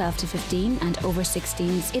 11, 12 to 15 and over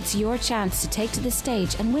 16s. It's your chance to take to the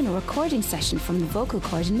stage and win a recording session from the Vocal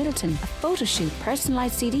Court in Middleton, a photo shoot,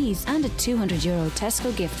 personalised CDs and a €200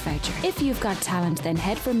 Tesco gift voucher. If you've got talent, then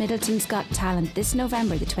head for Middleton's Got Talent this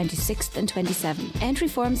November the 26th and 27th. Entry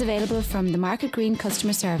forms available from the Market Green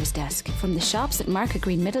Customer Service Desk, from the shops at Market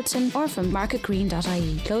Green Middleton or from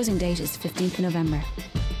marketgreen.ie. Closing date is 15th of November.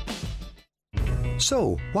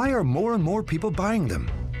 So, why are more and more people buying them?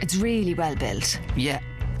 It's really well built. Yeah,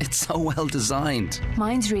 it's so well designed.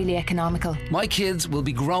 Mine's really economical. My kids will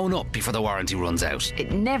be grown up before the warranty runs out.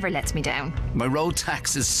 It never lets me down. My road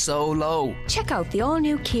tax is so low. Check out the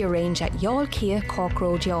all-new Kia range at Youghal Kia, Cork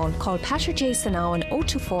Road, Youghal. Call Patrick Jason now on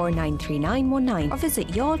 024 93919 or visit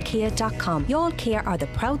youghallkia.com. Youghal Kia are the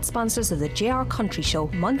proud sponsors of the JR Country Show,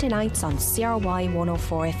 Monday nights on CRY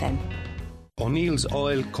 104 FM. O'Neill's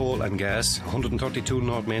Oil, Coal and Gas, 132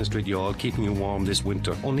 North Main Street, Youghal, keeping you warm this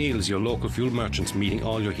winter. O'Neill's, your local fuel merchants, meeting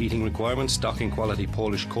all your heating requirements, stocking quality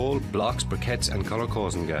Polish coal, blocks, briquettes and colour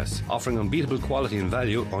cousin gas. Offering unbeatable quality and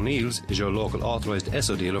value, O'Neill's is your local authorised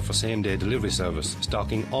Esso dealer for same-day delivery service,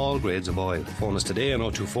 stocking all grades of oil. Phone us today on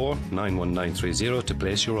 024 91930 to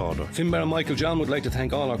place your order. Finbar and Michael John would like to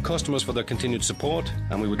thank all our customers for their continued support,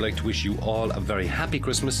 and we would like to wish you all a very happy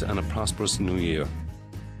Christmas and a prosperous New Year.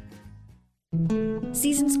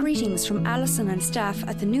 Season's greetings from Alison and staff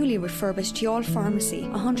at the newly refurbished Youghal Pharmacy,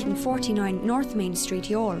 149 North Main Street,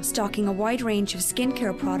 Youghal, stocking a wide range of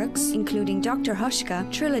skincare products including Dr.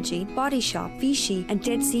 Hushka, Trilogy, Body Shop, Vichy and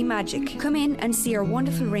Dead Sea Magic. Come in and see our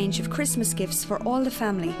wonderful range of Christmas gifts for all the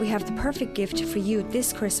family. We have the perfect gift for you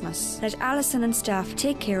this Christmas. Let Alison and staff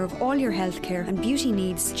take care of all your healthcare and beauty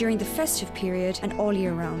needs during the festive period and all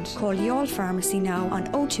year round. Call Youghal Pharmacy now on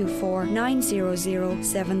 024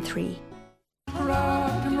 90073.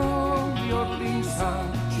 Rock and roll, your theme song.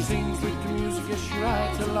 She sings with the music as she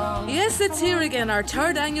rides along. Yes, it's here again, our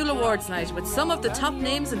 3rd annual awards night with some of the top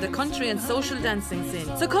names in the country and social dancing scene.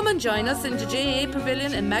 So come and join us in the JA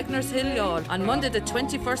Pavilion in Magners Hill, Youghal on Monday the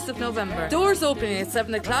 21st of November. Doors opening at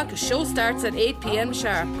 7 o'clock, show starts at 8 p.m.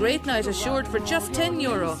 sharp. Great night assured for just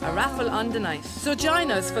 €10, a raffle on the night. So join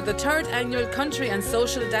us for the 3rd annual Country and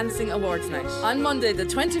Social Dancing Awards night on Monday the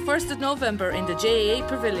 21st of November in the JA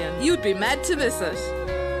Pavilion. You'd be mad to miss it.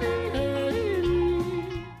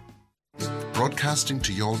 Broadcasting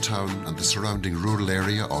to Yalltown and the surrounding rural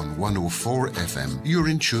area on 104 FM, you're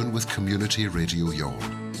in tune with Community Radio Youghal.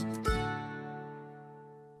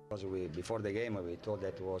 Before the game, we thought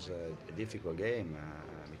that it was a difficult game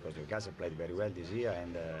because Newcastle played very well this year,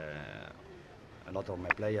 and a lot of my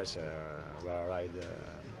players were arrived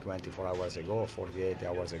 24 hours ago, 48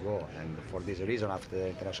 hours ago, and for this reason, after the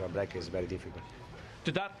international break, it's very difficult.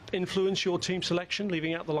 Did that influence your team selection,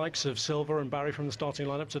 leaving out the likes of Silva and Barry from the starting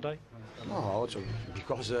lineup today? No, also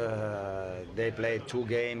because they played 2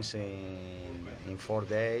 games in 4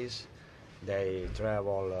 days. They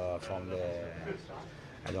travel from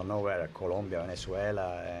I don't know where, Colombia,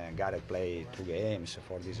 Venezuela, and Gareth played 2 games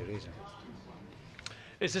for this reason.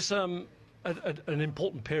 Is this an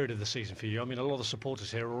important period of the season for you? I mean, a lot of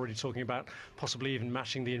supporters here are already talking about possibly even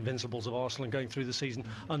matching the Invincibles of Arsenal and going through the season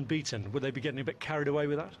unbeaten. Would they be getting a bit carried away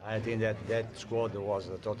with that? I think that squad was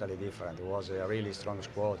totally different. It was a really strong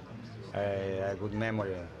squad. A good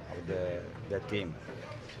memory of the team.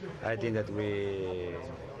 I think that we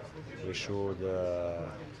should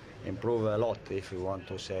improve a lot if we want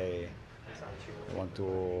to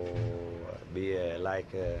be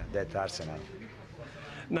like that Arsenal.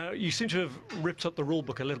 Now, you seem to have ripped up the rule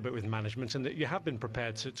book a little bit with management, and that you have been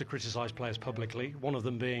prepared to criticise players publicly, one of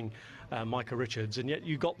them being Micah Richards, and yet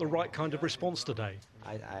you got the right kind of response today.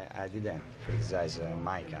 I didn't criticise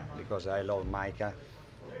Micah because I love Micah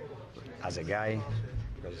as a guy.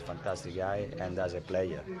 because he's a fantastic guy and as a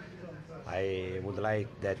player. I would like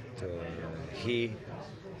that he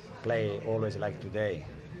play always like today,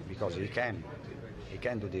 because he can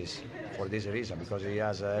do this for this reason, because he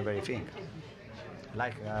has everything.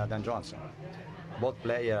 Like Dan Johnson, both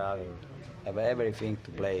players have everything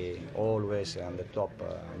to play always on the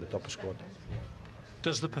top squad.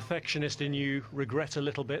 Does the perfectionist in you regret a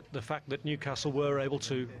little bit the fact that Newcastle were able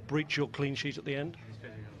to breach your clean sheet at the end?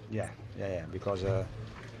 Yeah, because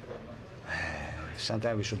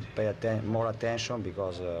sometimes we should pay more attention,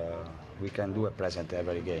 because we can do a present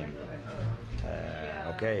every game.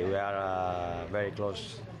 Okay, we are very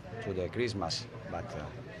close to the Christmas, but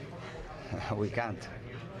we can't.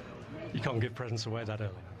 You can't give presents away that early.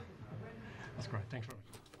 That's great, thanks very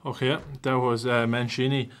much. Okay, that was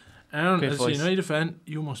Mancini. Aaron, Great as a voice. United fan,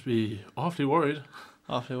 you must be awfully worried.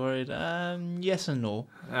 Awfully worried. Yes and no.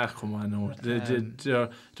 Come on, no.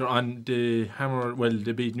 They're on the hammer. Well,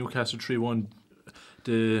 they beat Newcastle 3-1.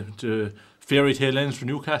 The fairy tale ends for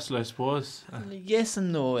Newcastle, I suppose. Yes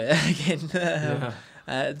and no. Again,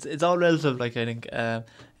 it's all relative. Like, I think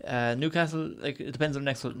Newcastle. Like, it depends on the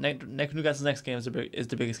next one. Newcastle's next game is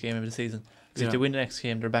the biggest game of the season. So if they win the next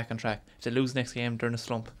game, they're back on track. If they lose the next game, they're in a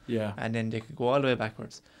slump. Yeah. And then they could go all the way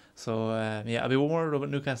backwards. So I'll be worried about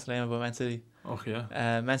Newcastle than I am about Man City. Okay.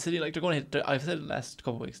 Man City, like, they're going to hit. I've said it the last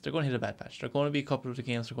couple of weeks. They're going to hit a bad patch. They're going to be a couple of the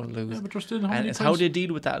games they're going to lose. Yeah, but they're still and it's how they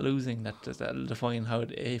deal with that losing that'll define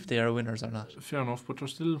if they are winners or not. Fair enough, but they're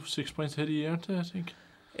still 6 points ahead of you, aren't they? I think.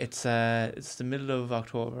 It's the middle of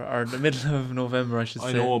October or the middle of November, I should say.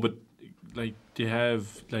 I know, but like they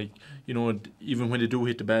have, like, you know, even when they do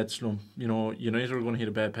hit the bad slump, you know, United are going to hit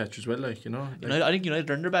a bad patch as well, like, you know. Like, I think United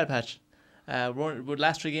are in their bad patch. With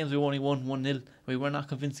last 3 games we only won 1-0. We were not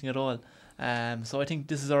convincing at all. So I think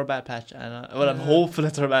this is our bad patch, and I'm hopeful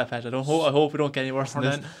it's our bad patch. I hope we don't get any worse than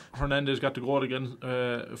this. Hernandez got the goal again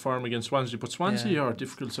for him against Swansea, but Swansea are a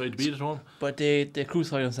difficult side to beat at home. But they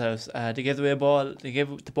crucified themselves. They gave away a ball. They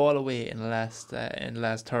gave the ball away in the last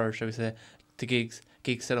third, shall we say, to Giggs.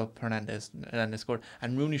 Giggs set up Hernandez scored,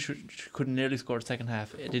 and Rooney could nearly score the second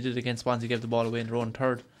half. They did it against Swansea, gave the ball away in their own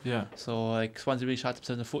third. Yeah. So like Swansea really shot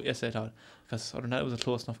themselves in the foot yesterday, I thought, because other than that it was a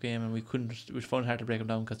close enough game, and we found it hard to break them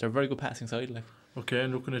down because they're a very good passing side. Like. Okay,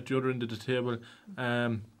 and looking at the other end of the table,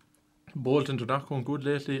 Bolton, they're not going good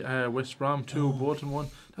lately. West Brom 2, Bolton 1.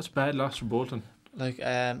 That's a bad loss for Bolton. Like,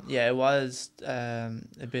 it was a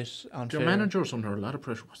bit unfair. Their manager's under a lot of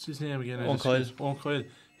pressure. What's his name again? Owen Coyle.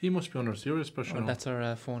 He must be under serious pressure now. That's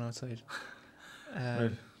our phone outside. Well,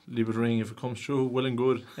 leave it ring if it comes through. Well and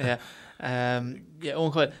good. Yeah.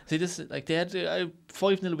 Owen Coyle. See, this, like, they had a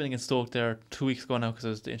 5-0 win against Stoke there 2 weeks ago now because it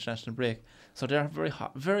was the international break. So they're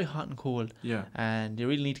very hot and cold. Yeah. And they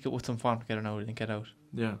really need to put some form together now and get out.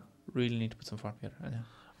 Yeah. Really need to put some form together.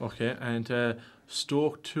 Yeah. Okay, and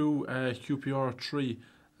Stoke 2, QPR 3.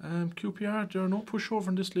 QPR, they're no pushover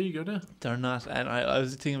in this league, are they? They're not. And I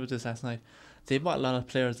was thinking about this last night. They bought a lot of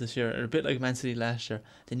players this year. They're a bit like Man City last year.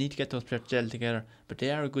 They need to get those players gelled together. But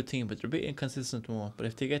they are a good team, but they're a bit inconsistent at the moment. But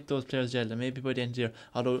if they get those players gelled, and maybe by the end of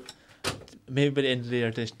the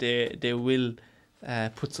year, they will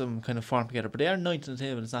put some kind of form together. But they are 9th on the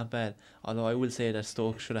table. It's not bad. Although I will say that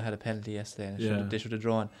Stoke should have had a penalty yesterday. And they should have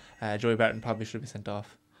drawn. Joey Barton probably should be sent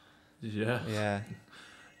off. Yeah.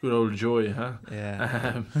 Good old Joey, huh?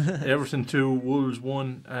 Yeah. Everton 2, Wolves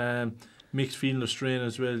 1. Mixed feeling of strain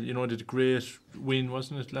as well. You know, they did a great win,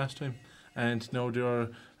 wasn't it, last time? And now they are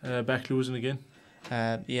back losing again.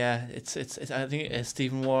 It's. I think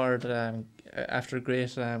Stephen Ward, after a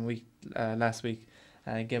great week last week,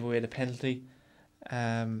 gave away the penalty.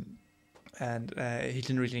 And he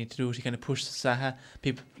didn't really need to do it. He kind of pushed Zaha.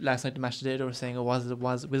 People last night, the match today, they were saying,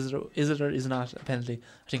 is it or is it not a penalty?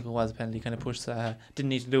 I think it was a penalty. He kind of pushed Zaha. Didn't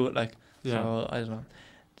need to do it, like. Yeah. So I don't know.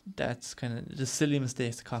 That's kind of the silly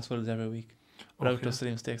mistakes that cost Wolves every week. Without those silly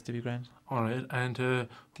mistakes, to be grand. Alright, and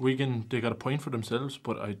Wigan, they got a point for themselves,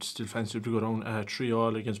 but I'd still fancy them to go down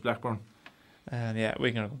 3-3 against Blackburn.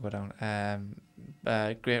 Wigan are going to go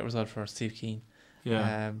down. Great result for Steve Keane.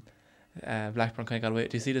 Yeah. Blackburn kind of got away.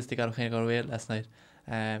 Do you see this? They kind of got away last night.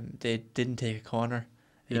 They didn't take a corner.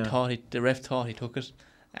 The ref thought he took it,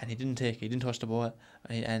 and he didn't take it. He didn't touch the ball.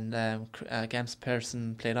 And Gamps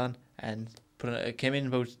Pearson played on and came in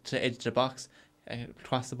about to the edge of the box,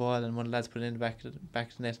 crossed the ball, and one of the lads put it in the back of the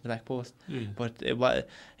net in the back post. Yeah. But it was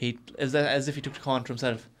as if he took the corner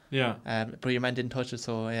himself. Yeah. But your man didn't touch it,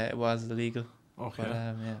 so it was illegal. Okay.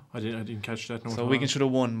 But, I didn't catch that. So Wigan should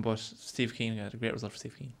have won, but Steve Keane got a great result for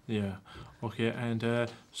Steve Keane. Yeah. Okay, and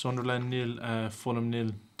Sunderland 0, Fulham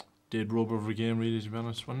 0. They'd rub every game, really, to be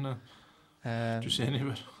honest, wasn't it? Did you say any of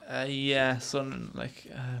it? Yeah,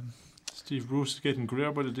 Steve Bruce is getting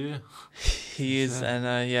greyer by the day. He is, and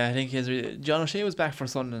I think he has. John O'Shea was back for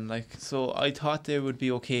Sunderland, like, so I thought they would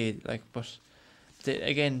be okay, like, but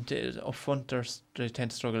up front they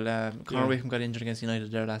tend to struggle. Conor Wickham got injured against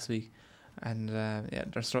United there last week, and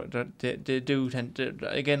they do tend to,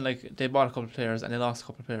 again, like, they bought a couple of players and they lost a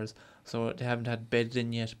couple of players, so they haven't had bedded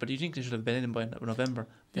in yet. But you think they should have bedded in by November?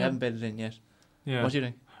 They haven't bedded in yet. Yeah. What do you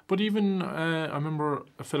think? But even, I remember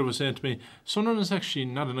a fellow was saying to me, Sunderland is actually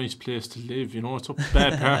not a nice place to live, it's up a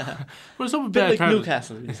bad part. Well, it's up a bad part.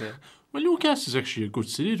 Newcastle, you say. Well, Newcastle is actually a good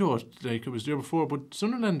city, though. Like, it was there before, but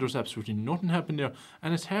Sunderland, there's absolutely nothing happening there.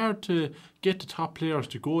 And it's hard to get the top players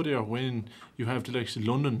to go there when you have the likes of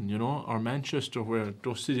London, or Manchester, where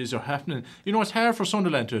those cities are happening. It's hard for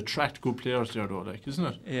Sunderland to attract good players there, though, like, isn't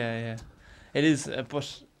it? Yeah. It is,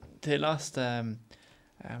 but they lost...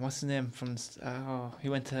 what's his name from? He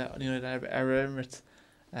went to United Arab Emirates.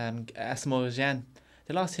 Asamoah Gyan.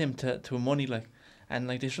 They lost him to money, like, and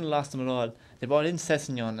like they shouldn't have lost him at all. They bought in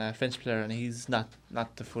Sessegnon, a French player, and he's not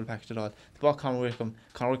the full package at all. They bought Conor Wickham.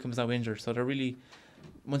 Conor Wickham's now injured, so they're really,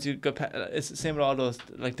 once you get it's the same with all those,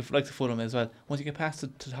 like the Fulham as well. Once you get past the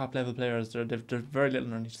top level players, they're very little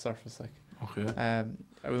underneath the surface, like. Okay. Are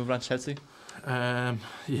we moving on to Chelsea? Yeah,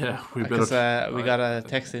 we better. Because we got a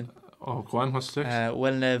text in. Oh, go on, what's the text?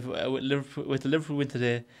 With the Liverpool win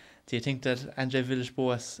today, do you think that André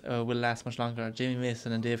Villas-Boas will last much longer? Jamie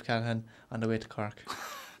Mason and Dave Callahan on the way to Cork.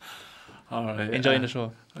 All right. Enjoying the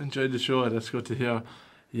show. Enjoyed the show. That's good to hear.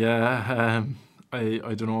 Yeah. I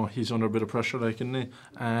don't know. He's under a bit of pressure, like, isn't he?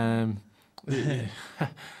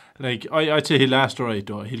 Like, I'd say he'll last all right,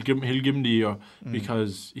 though. He'll give him the year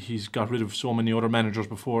because he's got rid of so many other managers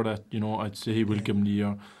before that. I'd say he will give him the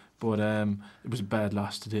year. But it was a bad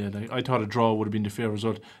loss today. Like, I thought a draw would have been the fair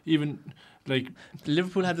result. Even like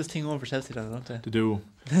Liverpool have this thing over Chelsea, don't they? They do.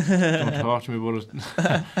 Don't talk to me about it.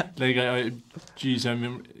 Like, I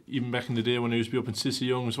mean, even back in the day when I used to be up in Sissy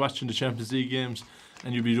Young, was watching the Champions League games,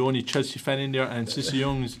 and you'd be the only Chelsea fan in there, and Sissy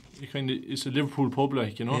Young's it's a Liverpool pub,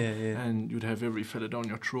 like, Yeah. and you'd have every fella down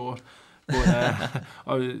your throat. But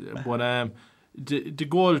the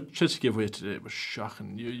goal Chelsea gave away today was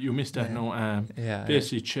shocking. You missed that now.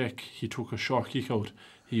 Basically, Czech, he took a short kick out.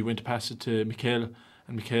 He went to pass it to Mikel,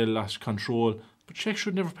 and Mikel lost control. But Czech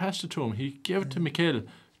should never pass it to him. He gave it to Mikel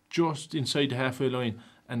just inside the halfway line,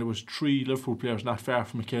 and there was 3 Liverpool players not far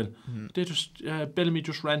from Mikel. They just Bellamy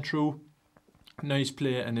just ran through, nice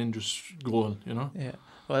play, and then just goal. Yeah.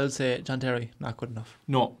 Well, I would say John Terry not good enough.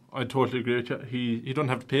 No, I totally agree with you. He doesn't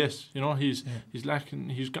have the pace. He's lacking.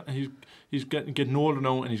 He's getting older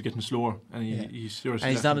now, and he's getting slower, and he's seriously.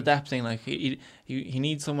 And he's not adapting. Like he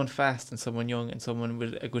needs someone fast and someone young and someone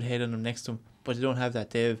with a good head on him next to him. But they don't have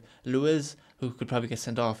that. They have Luiz, who could probably get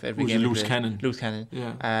sent off every game. Loose cannon.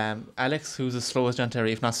 Yeah. Alex, who's as slow as John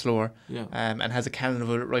Terry, if not slower. Yeah. And has a cannon of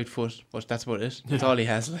a right foot, but that's about it. That's all he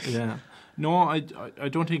has. Like. Yeah. No, I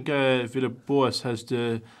don't think Villas-Boas has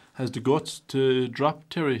the guts to drop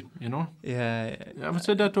Terry. Yeah. I would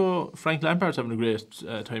say that though. Frank Lampard's having a great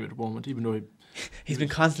time at the moment, even though he's been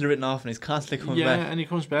constantly written off, and he's constantly coming back. Yeah, and he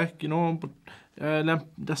comes back. But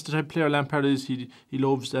that's the type of player Lampard is. He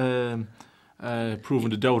loves proving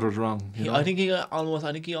the doubters wrong. I think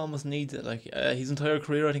he almost needs it. Like his entire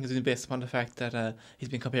career, I think, has been based upon the fact that he's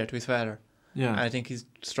been compared to his father. Yeah. And I think he's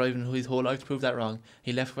striving his whole life to prove that wrong.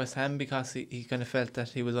 He left West Ham because he kind of felt that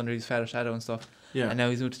he was under his father's shadow and stuff. Yeah. And now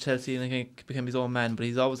he's moved to Chelsea and he became his own man. But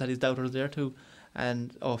he's always had his doubters there too.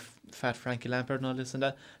 And fat Frankie Lampard and all this and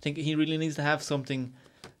that. I think he really needs to have something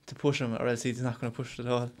to push him, or else he's not going to push it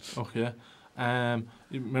at all. Okay.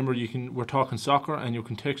 Remember, we're talking soccer, and you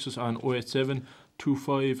can text us on 087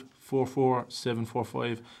 25 44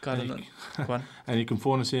 745. Go on. And you can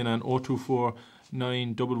phone us in on 024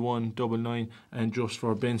 91199. And just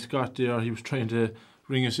for Ben Scott there, he was trying to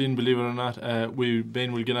ring us in, believe it or not.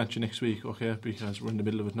 Ben will get at you next week, okay, because we're in the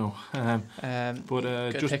middle of it now.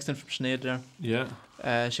 Just texting from Sinead there. Yeah.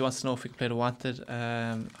 She wants to know if we can play the Wanted.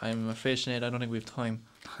 I'm afraid, Sinead, I don't think we have time.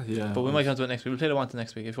 Yeah. But we might come to it next week. We'll play the Wanted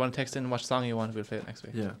next week. If you want to text in what song you want, we'll play it next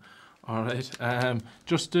week. Yeah. All right. I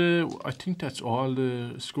think that's all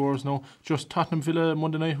the scores now. Just Tottenham Villa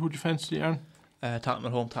Monday night. Who'd you fancy, Aaron? Tottenham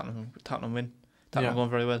at home. Tottenham win. Tottenham going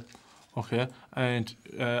very well. Okay. And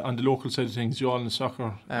on the local side of things, you all in the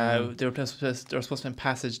soccer? They were supposed to be in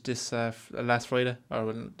Passage this last Friday,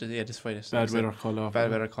 this Friday. Bad weather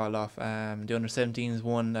called off. The under-17s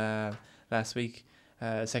won last week.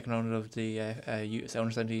 Second round of the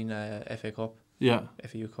under-17 FA Cup. Yeah.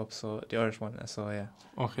 FAU Cup, so the Irish one. So yeah.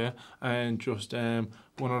 Okay. And just one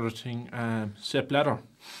other thing, Sepp Blatter.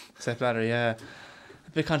 Sepp Blatter, yeah.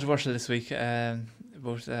 A bit controversial this week.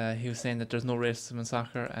 about he was saying that there's no racism in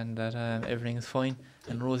soccer and that everything is fine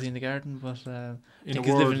and rosy in the garden, but I think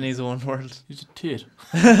he's living in his own world. He's a tit.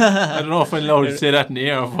 I don't know if I'm allowed to say that in the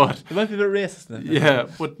air, but it might be a bit racist. Yeah,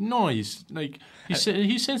 but no, he's like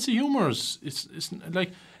his sense of humour is it's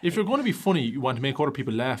like if you're going to be funny, you want to make other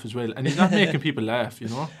people laugh as well, and he's not making people laugh, you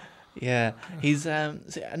know. Yeah, he's and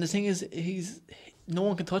the thing is, no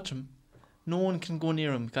one can touch him, no one can go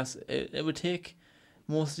near him because it would take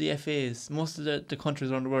most of the FAs, most of the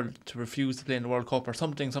countries around the world to refuse to play in the World Cup or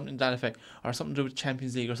something to that effect, or something to do with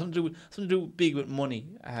Champions League or something to do big with money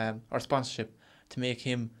or sponsorship to make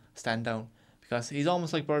him stand down, because he's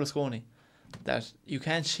almost like Berlusconi, that you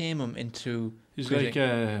can't shame him into. He's like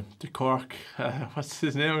the Cork. What's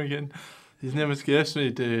his name again? His name escapes me.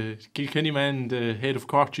 The Kilkenny man, the head of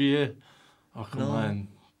Cork GA. Oh come on,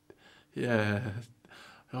 yeah.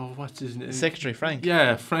 Oh, what's his name? Secretary Frank.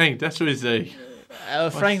 Yeah, Frank. That's what he's like.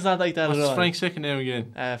 Frank's not like that at all. What's Frank's second name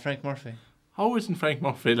again? Frank Murphy. How isn't Frank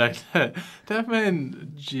Murphy like that? That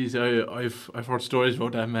man, jeez, I've heard stories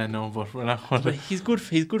about that man now, but we're not. But he's good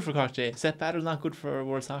for Cork J. Sepp Blatters not good for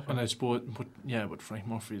World Soccer. And I suppose, but Frank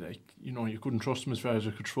Murphy, like, you know, you couldn't trust him as far as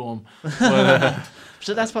you could throw him. But,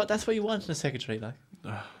 so that's what you want in a secretary, like.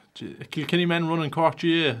 A Kilkenny man running Cork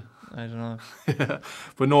GA. I don't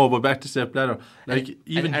know. But back to Sepp Blatter. Like,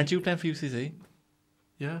 and aren't you playing for UCC?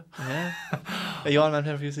 Yeah. Are you all man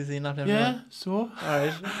playing for UCC, not playing for Yeah, so.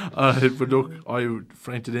 Alright. But look,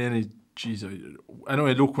 Frank Delaney, jeez,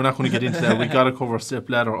 anyway, look, we're not going to get into that. We got to cover Sepp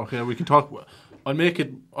Blatter. Okay, we can talk. I'll make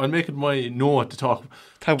it my note to talk.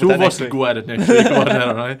 Two of us will go at it next week.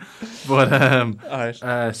 Alright.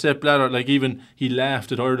 But Sepp Blatter, like, even he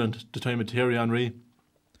laughed at Ireland the time of Thierry Henry.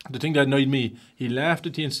 The thing that annoyed me, he laughed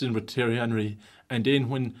at the incident with Thierry Henry, and then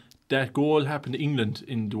when that goal happened to England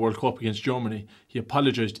in the World Cup against Germany, he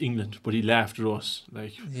apologised to England, but he laughed at us.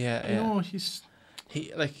 Like, you know, he's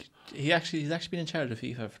actually been in charge of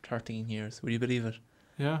FIFA for 13 years. Would you believe it?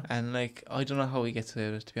 Yeah. And like, I don't know how he gets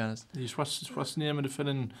away with it, to be honest. He's what's the name of the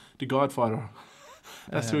film? The Godfather.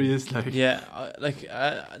 That's who he is. Like, yeah,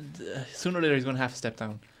 sooner or later he's going to have to step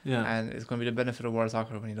down. Yeah. And it's going to be the benefit of World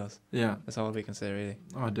Soccer when he does. Yeah. That's all we can say, really.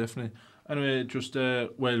 Oh, definitely. Anyway, just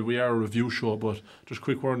we are a review show, but just a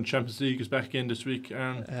quick word on Champions League is back again this week.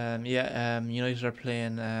 United are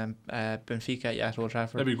playing Benfica at Old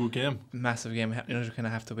Trafford. That'd be a good game. Massive game. United kind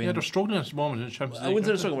of have to win. Yeah, they're struggling at the moment in the Champions League. I wouldn't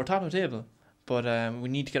say they're struggling. We're top of the table, but we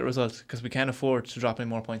need to get a result because we can't afford to drop any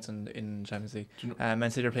more points in Champions League. Man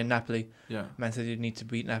City are playing Napoli. Yeah. Man City need to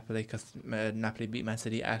beat Napoli because Napoli beat Man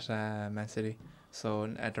City at Man City. So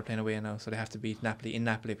they're playing away now, so they have to beat Napoli in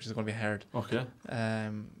Napoli, which is going to be hard. Okay.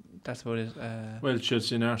 That's about it. Well,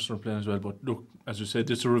 Chelsea and Arsenal are playing as well, but look, as you said,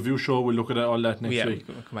 this is a review show. We'll look at all that next week.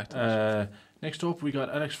 We'll come back to that. Next up, we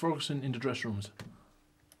got Alex Ferguson in the dressing rooms.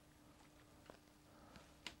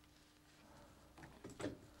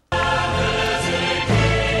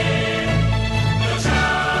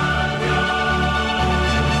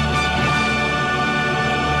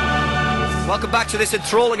 Welcome back to this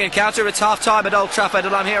enthralling encounter. It's half-time at Old Trafford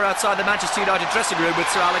and I'm here outside the Manchester United dressing room with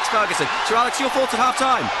Sir Alex Ferguson. Sir Alex, your thoughts at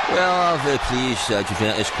half-time? Well, I'm very pleased.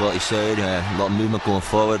 Juventus quality side, a lot of movement going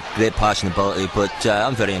forward, great passing ability, but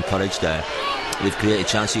I'm very encouraged. We've created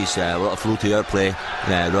chances, a lot of flow to our play.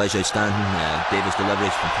 Roy's outstanding, Davis'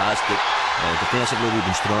 delivery is fantastic. Defensively we've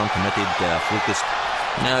been strong, committed, focused.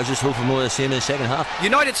 I just hope for more of the same in the second half.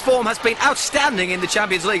 United's form has been outstanding in the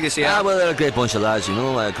Champions League this year. Well, they're a great bunch of lads, you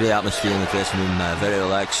know, a great atmosphere in the dressing room, very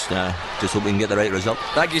relaxed. Just hope we can get the right result.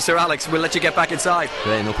 Thank you, Sir Alex. We'll let you get back inside.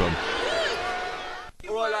 Right, no problem.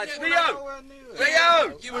 Alright, lads.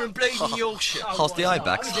 Rio! You were in bleeding Yorkshire. How's the eye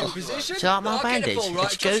back? Start my bandage.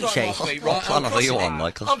 It's Gucci. What planet are you on,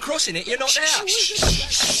 Michael? I'm crossing it. You're not there.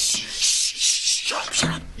 Shut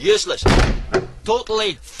up. Useless. Totally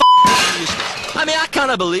useless. I mean, I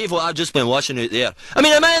can't believe what I've just been watching out there. I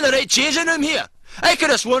mean, am I in the right changing room here? I could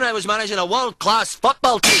have sworn I was managing a world-class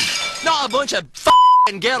football team, not a bunch of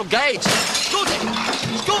f***ing girl guides.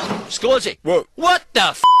 Scorsy. What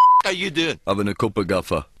the are you doing? Having a cup of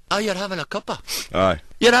gaffer. Oh, you're having a cuppa? Aye.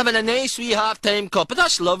 You're having a nice wee half-time cuppa.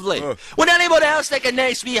 That's lovely. Would anybody else like a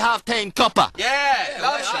nice wee half-time cuppa? Yeah.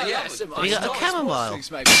 Have you got a chamomile?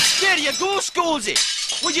 There you go, Scholesy.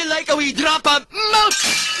 Would you like a wee drop of milk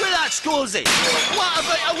with that, Scholesy? What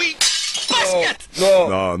about a wee biscuit?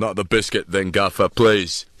 No, not the biscuit then, Gaffer.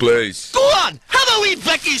 Please. Please. Go on, have a wee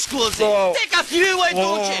Vicky Squilsy. Take a few, why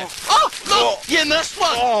don't you? Oh, look, you missed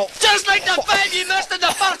one. Just like the five you missed in the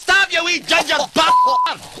first half, you wee ginger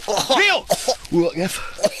bastard. Real. What,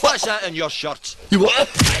 Gaffer? What's that in your shorts? You what?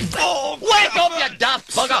 Oh, wake up, you daft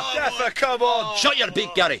bugger. Gaffer, come on. Shut your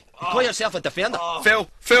beak, Gary. You call yourself a defender? Phil.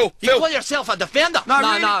 You call yourself a defender? No,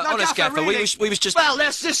 honest, Gaffer. We was just... Well,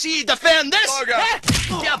 let's just see you defend this. Bugger. Eh?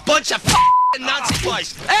 You bunch of Nazi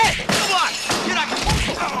boys. Hey, come on. You're a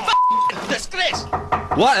disgrace.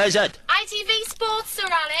 What is it? ITV Sports, Sir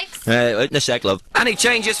Alex. Out in a sec, love. Any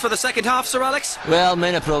changes for the second half, Sir Alex? Well,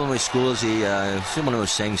 main problem with schools, it's one of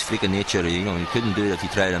those things, freak of nature. You couldn't do it if you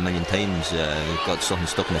tried a million times. Got something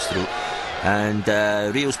stuck in his throat. And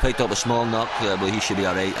Rio's picked up a small knock, but he should be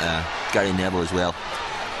alright. Gary Neville as well.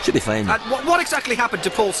 Should be fine. What exactly happened to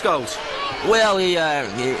Paul Scholes? Well, he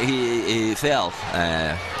fell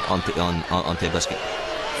onto a biscuit.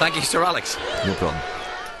 Thank you, Sir Alex. No problem.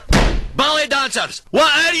 Ballet dancers,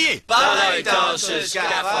 what are ye? Ballet dancers,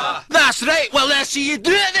 Gaffer. That's right, well, let's see you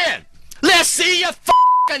do it then. Let's see you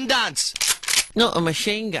f***ing dance. Not a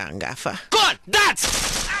machine gun, Gaffer. Go on,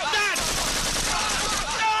 dance! Dance!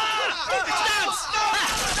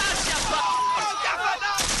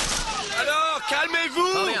 Alors,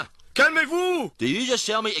 calmez-vous. Calmez-vous. Do you just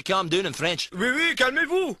tell me to calm down in French? Oui,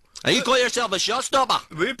 calmez-vous. And you call yourself a shot-stopper?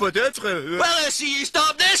 Oui, peut-être. Well, let's see you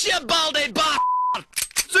stop this, you baldy bastard!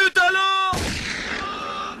 Zut alors!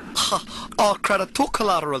 All credit to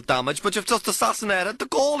collateral damage, but you've just assassinated the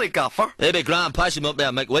goalie, Gaffer. Hey, big grand, pass him up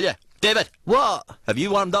there, Mick, will you? David. What? Have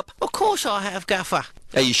you warmed up? Of course I have, Gaffer.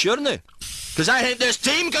 Are you sure now? Because I think this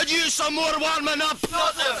team could use some more warming up.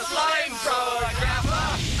 Not the flamethrower,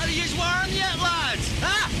 Gaffer! Are you warm yet, lads?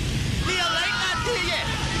 Huh? Do you like that, do you?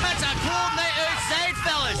 It's a cold night outside,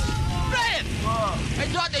 fellas. Brian! I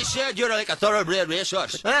thought they said you're like a thoroughbred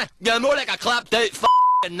racehorse. Huh? You're more like a clapped-out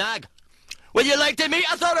f***ing nag. Would you like to meet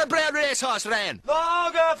a thoroughbred racehorse, Ryan? No,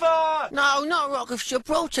 Gaffer! No, not Rock of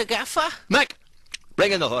Gibraltar, Gaffer. Mick,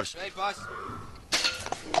 bring in the horse. Right, boss.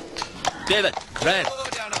 David, Ryan,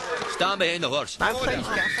 stand behind the horse. No, please,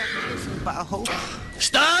 Gaffer. Listen, but a horse.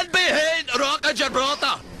 Stand behind Rock of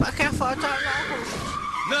Gibraltar. But Gaffer, I don't know horses.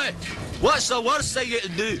 Now, what's the worst thing you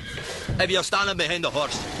can do if you're standing behind the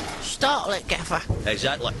horse? Startle it, Gaffer.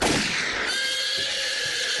 Exactly.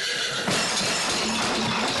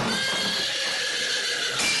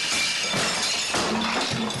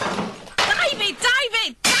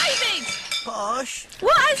 David! Bosh.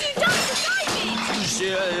 What has he done to David? You see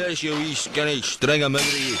this, you wee skinny string of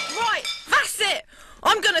misery. Right, that's it.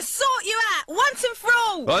 I'm gonna sort you out once and for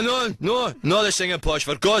all. Oh, no, not the singing, Posh.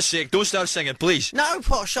 For God's sake, don't start singing, please. No,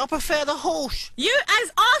 Posh, I prefer the horse. You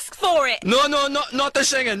has asked for it. No, not the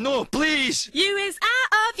singing. No, please. You is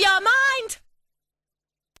out of your mind.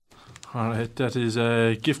 Alright, that is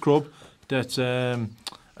Gift Club. That's the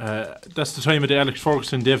time of the Alex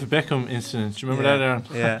Ferguson, David Beckham incident. Do you remember that, Aaron?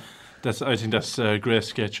 Yeah. I think that's a great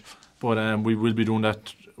sketch. But we will be doing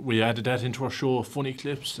that. We added that into our show, funny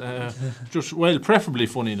clips. Preferably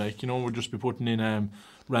funny, we'll just be putting in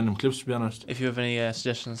random clips, to be honest. If you have any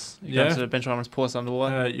suggestions, you can answer the Benchwarmers post on the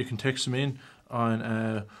wall. You can text them in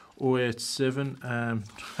on 087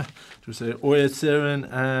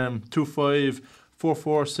 25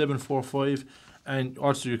 44 745, and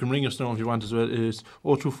also you can ring us now if you want as well. It's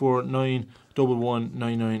 024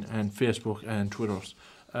 91199 and Facebook and Twitters.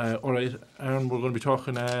 Alright, Aaron, we're going to be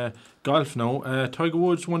talking golf now. Tiger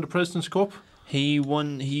Woods won the President's Cup. He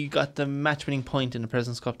got the match-winning point in the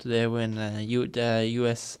President's Cup today when the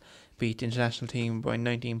US beat the international team by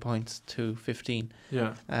 19 points to 15.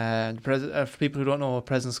 Yeah. For people who don't know, a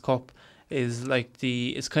President's Cup is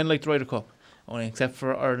it's kind of like the Ryder Cup, only except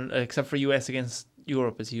for US against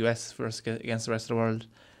Europe, it's US against the rest of the world.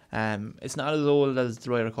 It's not as old as the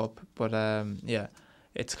Ryder Cup, but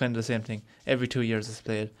it's kind of the same thing. Every 2 years it's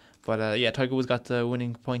played. But Tiger Woods got the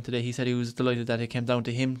winning point today. He said he was delighted that it came down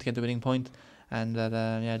to him to get the winning point, and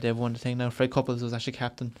that they've won the thing now. Fred Couples was actually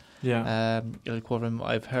captain. Yeah. I'll quote him.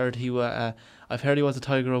 I've heard he was a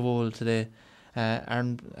Tiger of old today.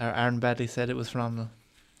 Aaron Badley said it was phenomenal.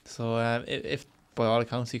 So if by all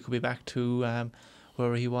accounts he could be back to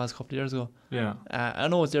where he was a couple of years ago. Yeah. I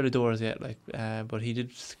know it's early doors yet, but he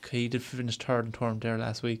did finish third in tournament there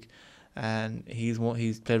last week, and he's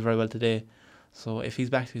played very well today. So if he's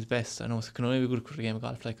back to his best, I know it can only be good for a game of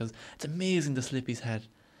golf, because it's amazing the slip he's had,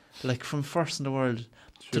 from first in the world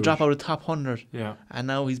to drop out of top 100. Yeah. And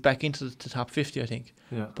now he's back into the top 50, I think.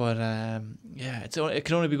 Yeah. But it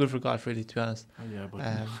can only be good for golf, really, to be honest. Yeah,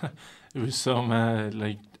 but it was some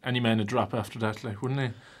any man to drop after that, wouldn't he?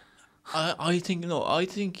 I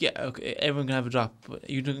think yeah. Okay, everyone can have a drop. But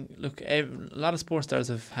you don't look. A lot of sports stars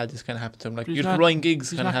have had this kind of happen to them. Like But you look at Ryan Giggs.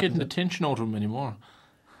 He's kind of not getting happened to attention out of him anymore.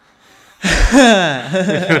 Look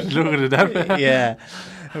at it that way. Yeah,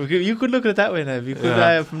 you could look at it that way now. You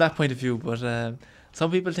could from that point of view, but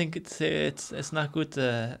some people think it's not good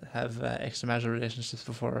to have extramarital relationships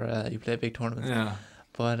before you play big tournaments. Yeah,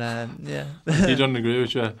 but yeah, he doesn't agree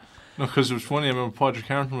with you. No, because it was funny. I remember Padraig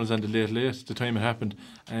Harrington was on the late at the time it happened,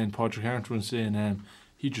 and Padraig Harrington was saying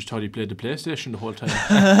he just thought he played the PlayStation the whole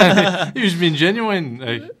time. He was being genuine.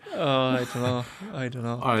 Like, I don't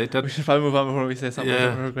know. All right, we should probably move on before we say something.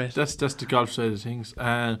 Yeah, regret. That's the golf side of things.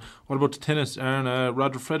 What about the tennis? Aaron,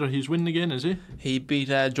 Roger Federer, he's winning again, is he? He beat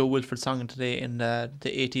Joe Wilfred Songen today in the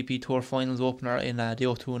ATP Tour Finals opener in the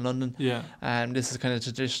O2 in London. Yeah. This is kind of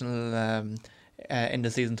traditional end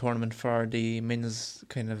of season tournament for the men's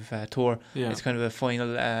kind of tour. Yeah. It's kind of a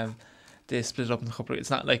final. They split it up in a couple. It's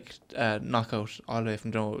not like knockout all the way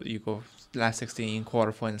from you go last 16,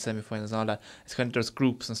 quarterfinals, semi-finals, and all that. It's kind of there's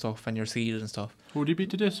groups and stuff, and you're seeded and stuff. Who did he beat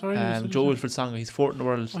today? Sorry, Joe Wilfred Songen. He's fourth in the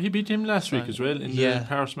world. Oh, he beat him last week as well in the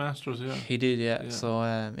Paris Masters. Yeah, he did. Yeah.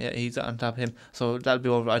 So he's on top of him. So that'll be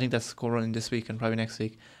over. I think that's go running this week and probably next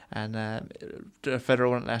week. And Federer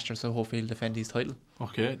won it last year, so hopefully he'll defend his title.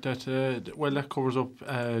 Okay, that covers up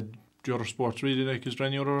the other sports really. Like, is there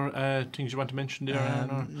any other things you want to mention there?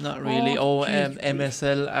 Not really.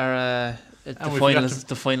 MSL are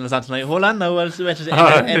the finals on tonight. Hold on now.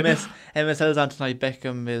 MSL is on tonight.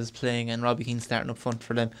 Beckham is playing and Robbie Keane's starting up front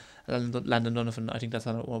for them. Landon Donovan, I think that's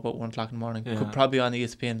on about 1 o'clock in the morning. Yeah. Could probably be on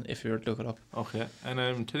ESPN if you were to look it up. Okay, and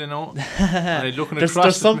I'm telling you now,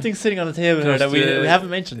 there's something sitting on the table here that we haven't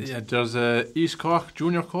mentioned. Yeah, there's East Cork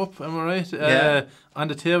Junior Cup, am I right? Yeah. On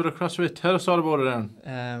the table across the way. Tell us all about it, Aaron.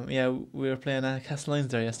 Yeah, we were playing Castlelynes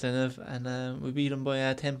there yesterday, and we beat them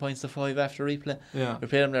by 10 points to 5 after replay. Yeah. We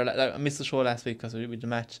played them there. I missed the show last week because we did the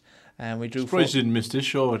match. And we drew. Surprised you didn't miss this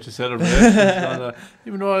show to celebrate.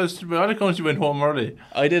 Even though by all accounts you went home early.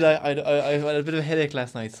 I did. I had a bit of a headache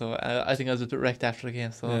last night, so I think I was a bit wrecked after the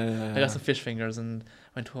game. So I got some fish fingers and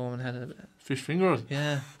went home and had a fish fingers.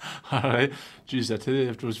 Yeah. All right. Jeez, I tell you,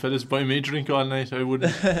 if there was fellas buying me a drink all night, I would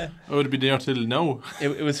have been there till now.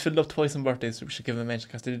 It was filled up twice on birthdays. So we should give them a mention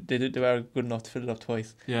because they were good enough to fill it up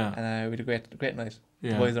twice. Yeah. And we had a great night.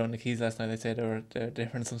 Yeah. The boys are on the keys last night. They said they were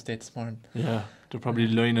in some state this morning. Yeah, they're probably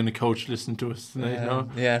lying on the couch listening to us tonight. No?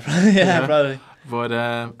 Yeah, probably. But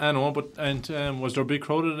I know. But was there a big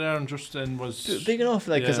crowd there and was big enough?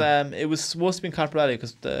 Like because it was supposed to be in Cork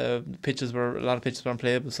because the pitches were a lot of pitches were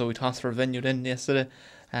unplayable. So we tossed for a venue then yesterday.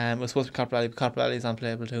 It was supposed to be Cork Rally, but Cork Rally is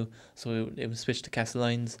unplayable too. So it was switched to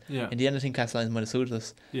Castlelynes. Yeah. In the end, I think Castlelynes might have suited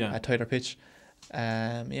us. Yeah. A tighter pitch.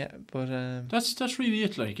 But that's really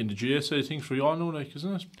it. Like in the GA side of things, for you all know, like,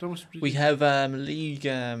 isn't it? That was we have league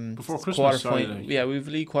before Christmas. Like. Yeah, we have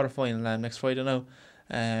league quarter final next Friday now.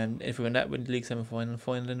 And if we win that, win the league semi-final and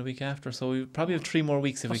final in the week after. So we probably have 3 more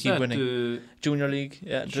weeks if we keep winning. Junior league,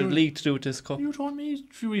 the league to do with this cup. You told me a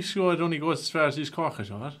few weeks ago it only goes as far as East Cork, I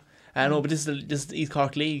thought. No, but this is the East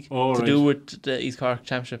Cork League to do with the East Cork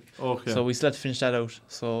Championship. Okay. So we still have to finish that out.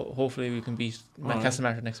 So hopefully we can beat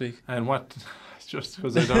Castlemartin next week. And what? Just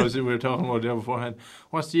because I thought we were talking about there beforehand.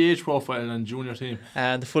 What's the age profile on junior team?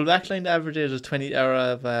 And the full back line, the average age is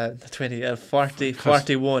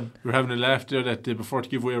 41. We were having a laugh there that they prefer to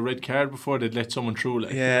give away a red card before they'd let someone through.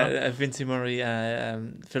 Like, yeah, you know? Vincey Murray,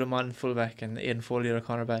 Philip Mon full back, and Aidan Foley are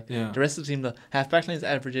cornerback. Yeah. The rest of the team, the half back line's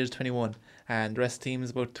average age is 21, and the rest of the team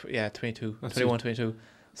is about 22.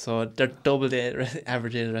 So they're double the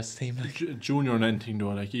average age of the rest of the team. Like. Junior and anything though,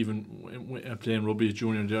 like even playing rugby as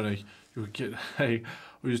junior, they're like you get like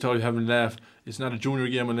we just always having a laugh. It's not a junior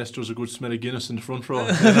game unless there's a good smell of Guinness in the front row.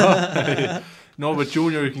 You know? No, but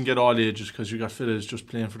junior you can get all ages because you got fellas just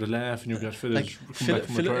playing for the laugh, and you got fellas coming back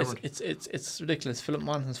from retirement. It's ridiculous. Philip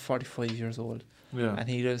Monaghan's 45 years old. Yeah. And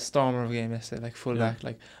he did a stormer of a game yesterday, like full back.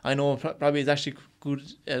 Like I know probably it's actually good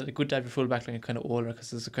to have your full back line kind of older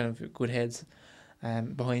because there's kind of good heads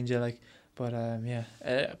behind you, like. But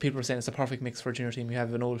people are saying it's a perfect mix for a junior team. You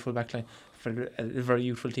have an old full back line for a very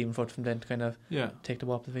youthful team in front from them to kind of take the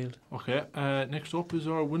ball up the field. Okay, next up is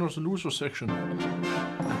our winners and losers section.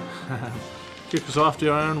 Kick us off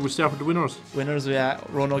there, Aaron. We'll start with the winners. Winners,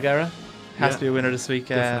 Ron O'Gara has to be a winner this week.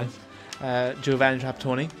 Giovanni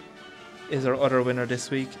Trapattoni is our other winner this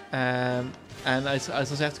week. And I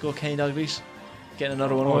suppose I have to go Kenny Dalglish, getting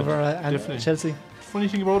another one over Chelsea. Funny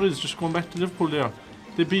thing about it is just going back to Liverpool there.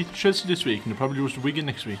 They beat Chelsea this week and they probably lose to Wigan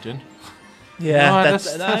next week then. Yeah,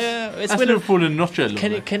 that's Liverpool in a nutshell.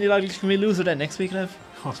 Kenny Dalglish can be a loser then next week, Nev.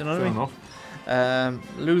 Do you know what I mean?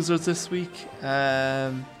 Losers this week,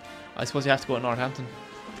 I suppose you have to go to Northampton.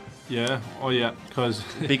 Yeah, oh yeah, because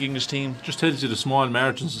big English team. Just tells you the small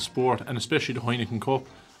margins of sport, and especially the Heineken Cup.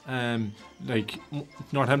 Like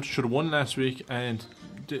Northampton should have won last week, and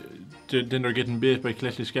then they're getting beat by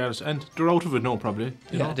Cletley Scarlets, and they're out of it now probably.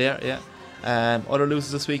 You know? They are. Yeah. Other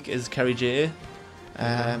losers this week is Kerry JA.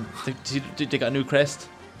 They got a new crest.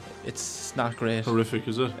 It's not great. Horrific,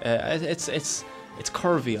 is it? It's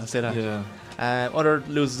curvy. I'll say that. Yeah. Other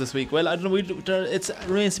losers this week. Well, I don't know. It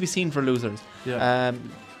remains to be seen for losers. Yeah.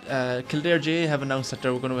 Kildare J have announced that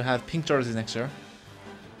they're going to have pink jerseys next year.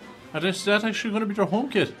 Is that actually going to be their home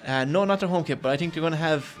kit? No, not their home kit, but I think they're going to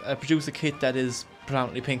have produce a kit that is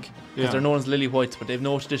predominantly pink. Because they're known as lily whites, but they've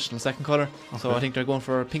no traditional second colour. Okay. So I think they're going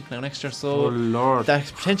for pink now next year. So oh Lord, that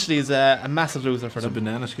potentially is a massive loser for them. It's a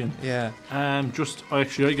banana skin. Yeah. I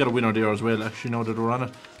got a winner there as well. Actually, now that we're on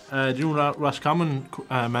it, the new Roscommon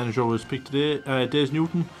manager was picked today. Des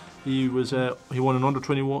Newton. He won an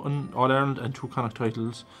under-21 All Ireland and 2 Connacht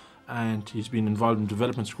titles. And he's been involved in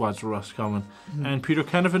development squads for Roscommon. And Peter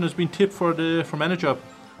Canavan has been tipped for manager.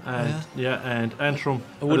 And Antrim.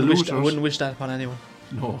 I wouldn't wish that upon anyone.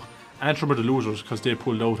 No, Antrim are the losers because they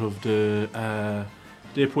pulled out of the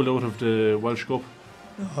Welsh Cup.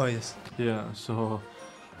 Oh yes. Yeah, so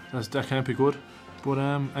that can't be good. But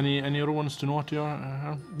any other ones to note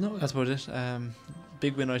here? No, that's about it.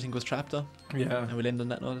 Big win I think was Trapped though. Yeah, and we'll end on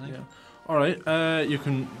that note I think. Yeah. Alright, you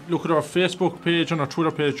can look at our Facebook page and our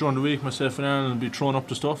Twitter page during the week. Myself and Aaron will be throwing up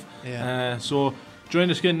the stuff. Yeah. So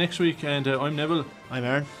join us again next week, and I'm Neville. I'm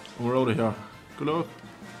Aaron. And we're out of here. Good luck.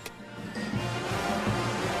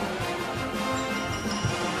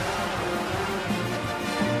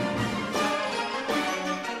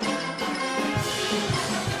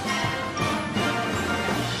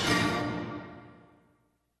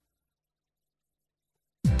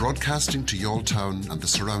 Broadcasting to Yaletown and the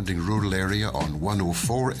surrounding rural area on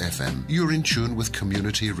 104 FM, you're in tune with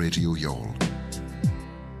Community Radio Yall.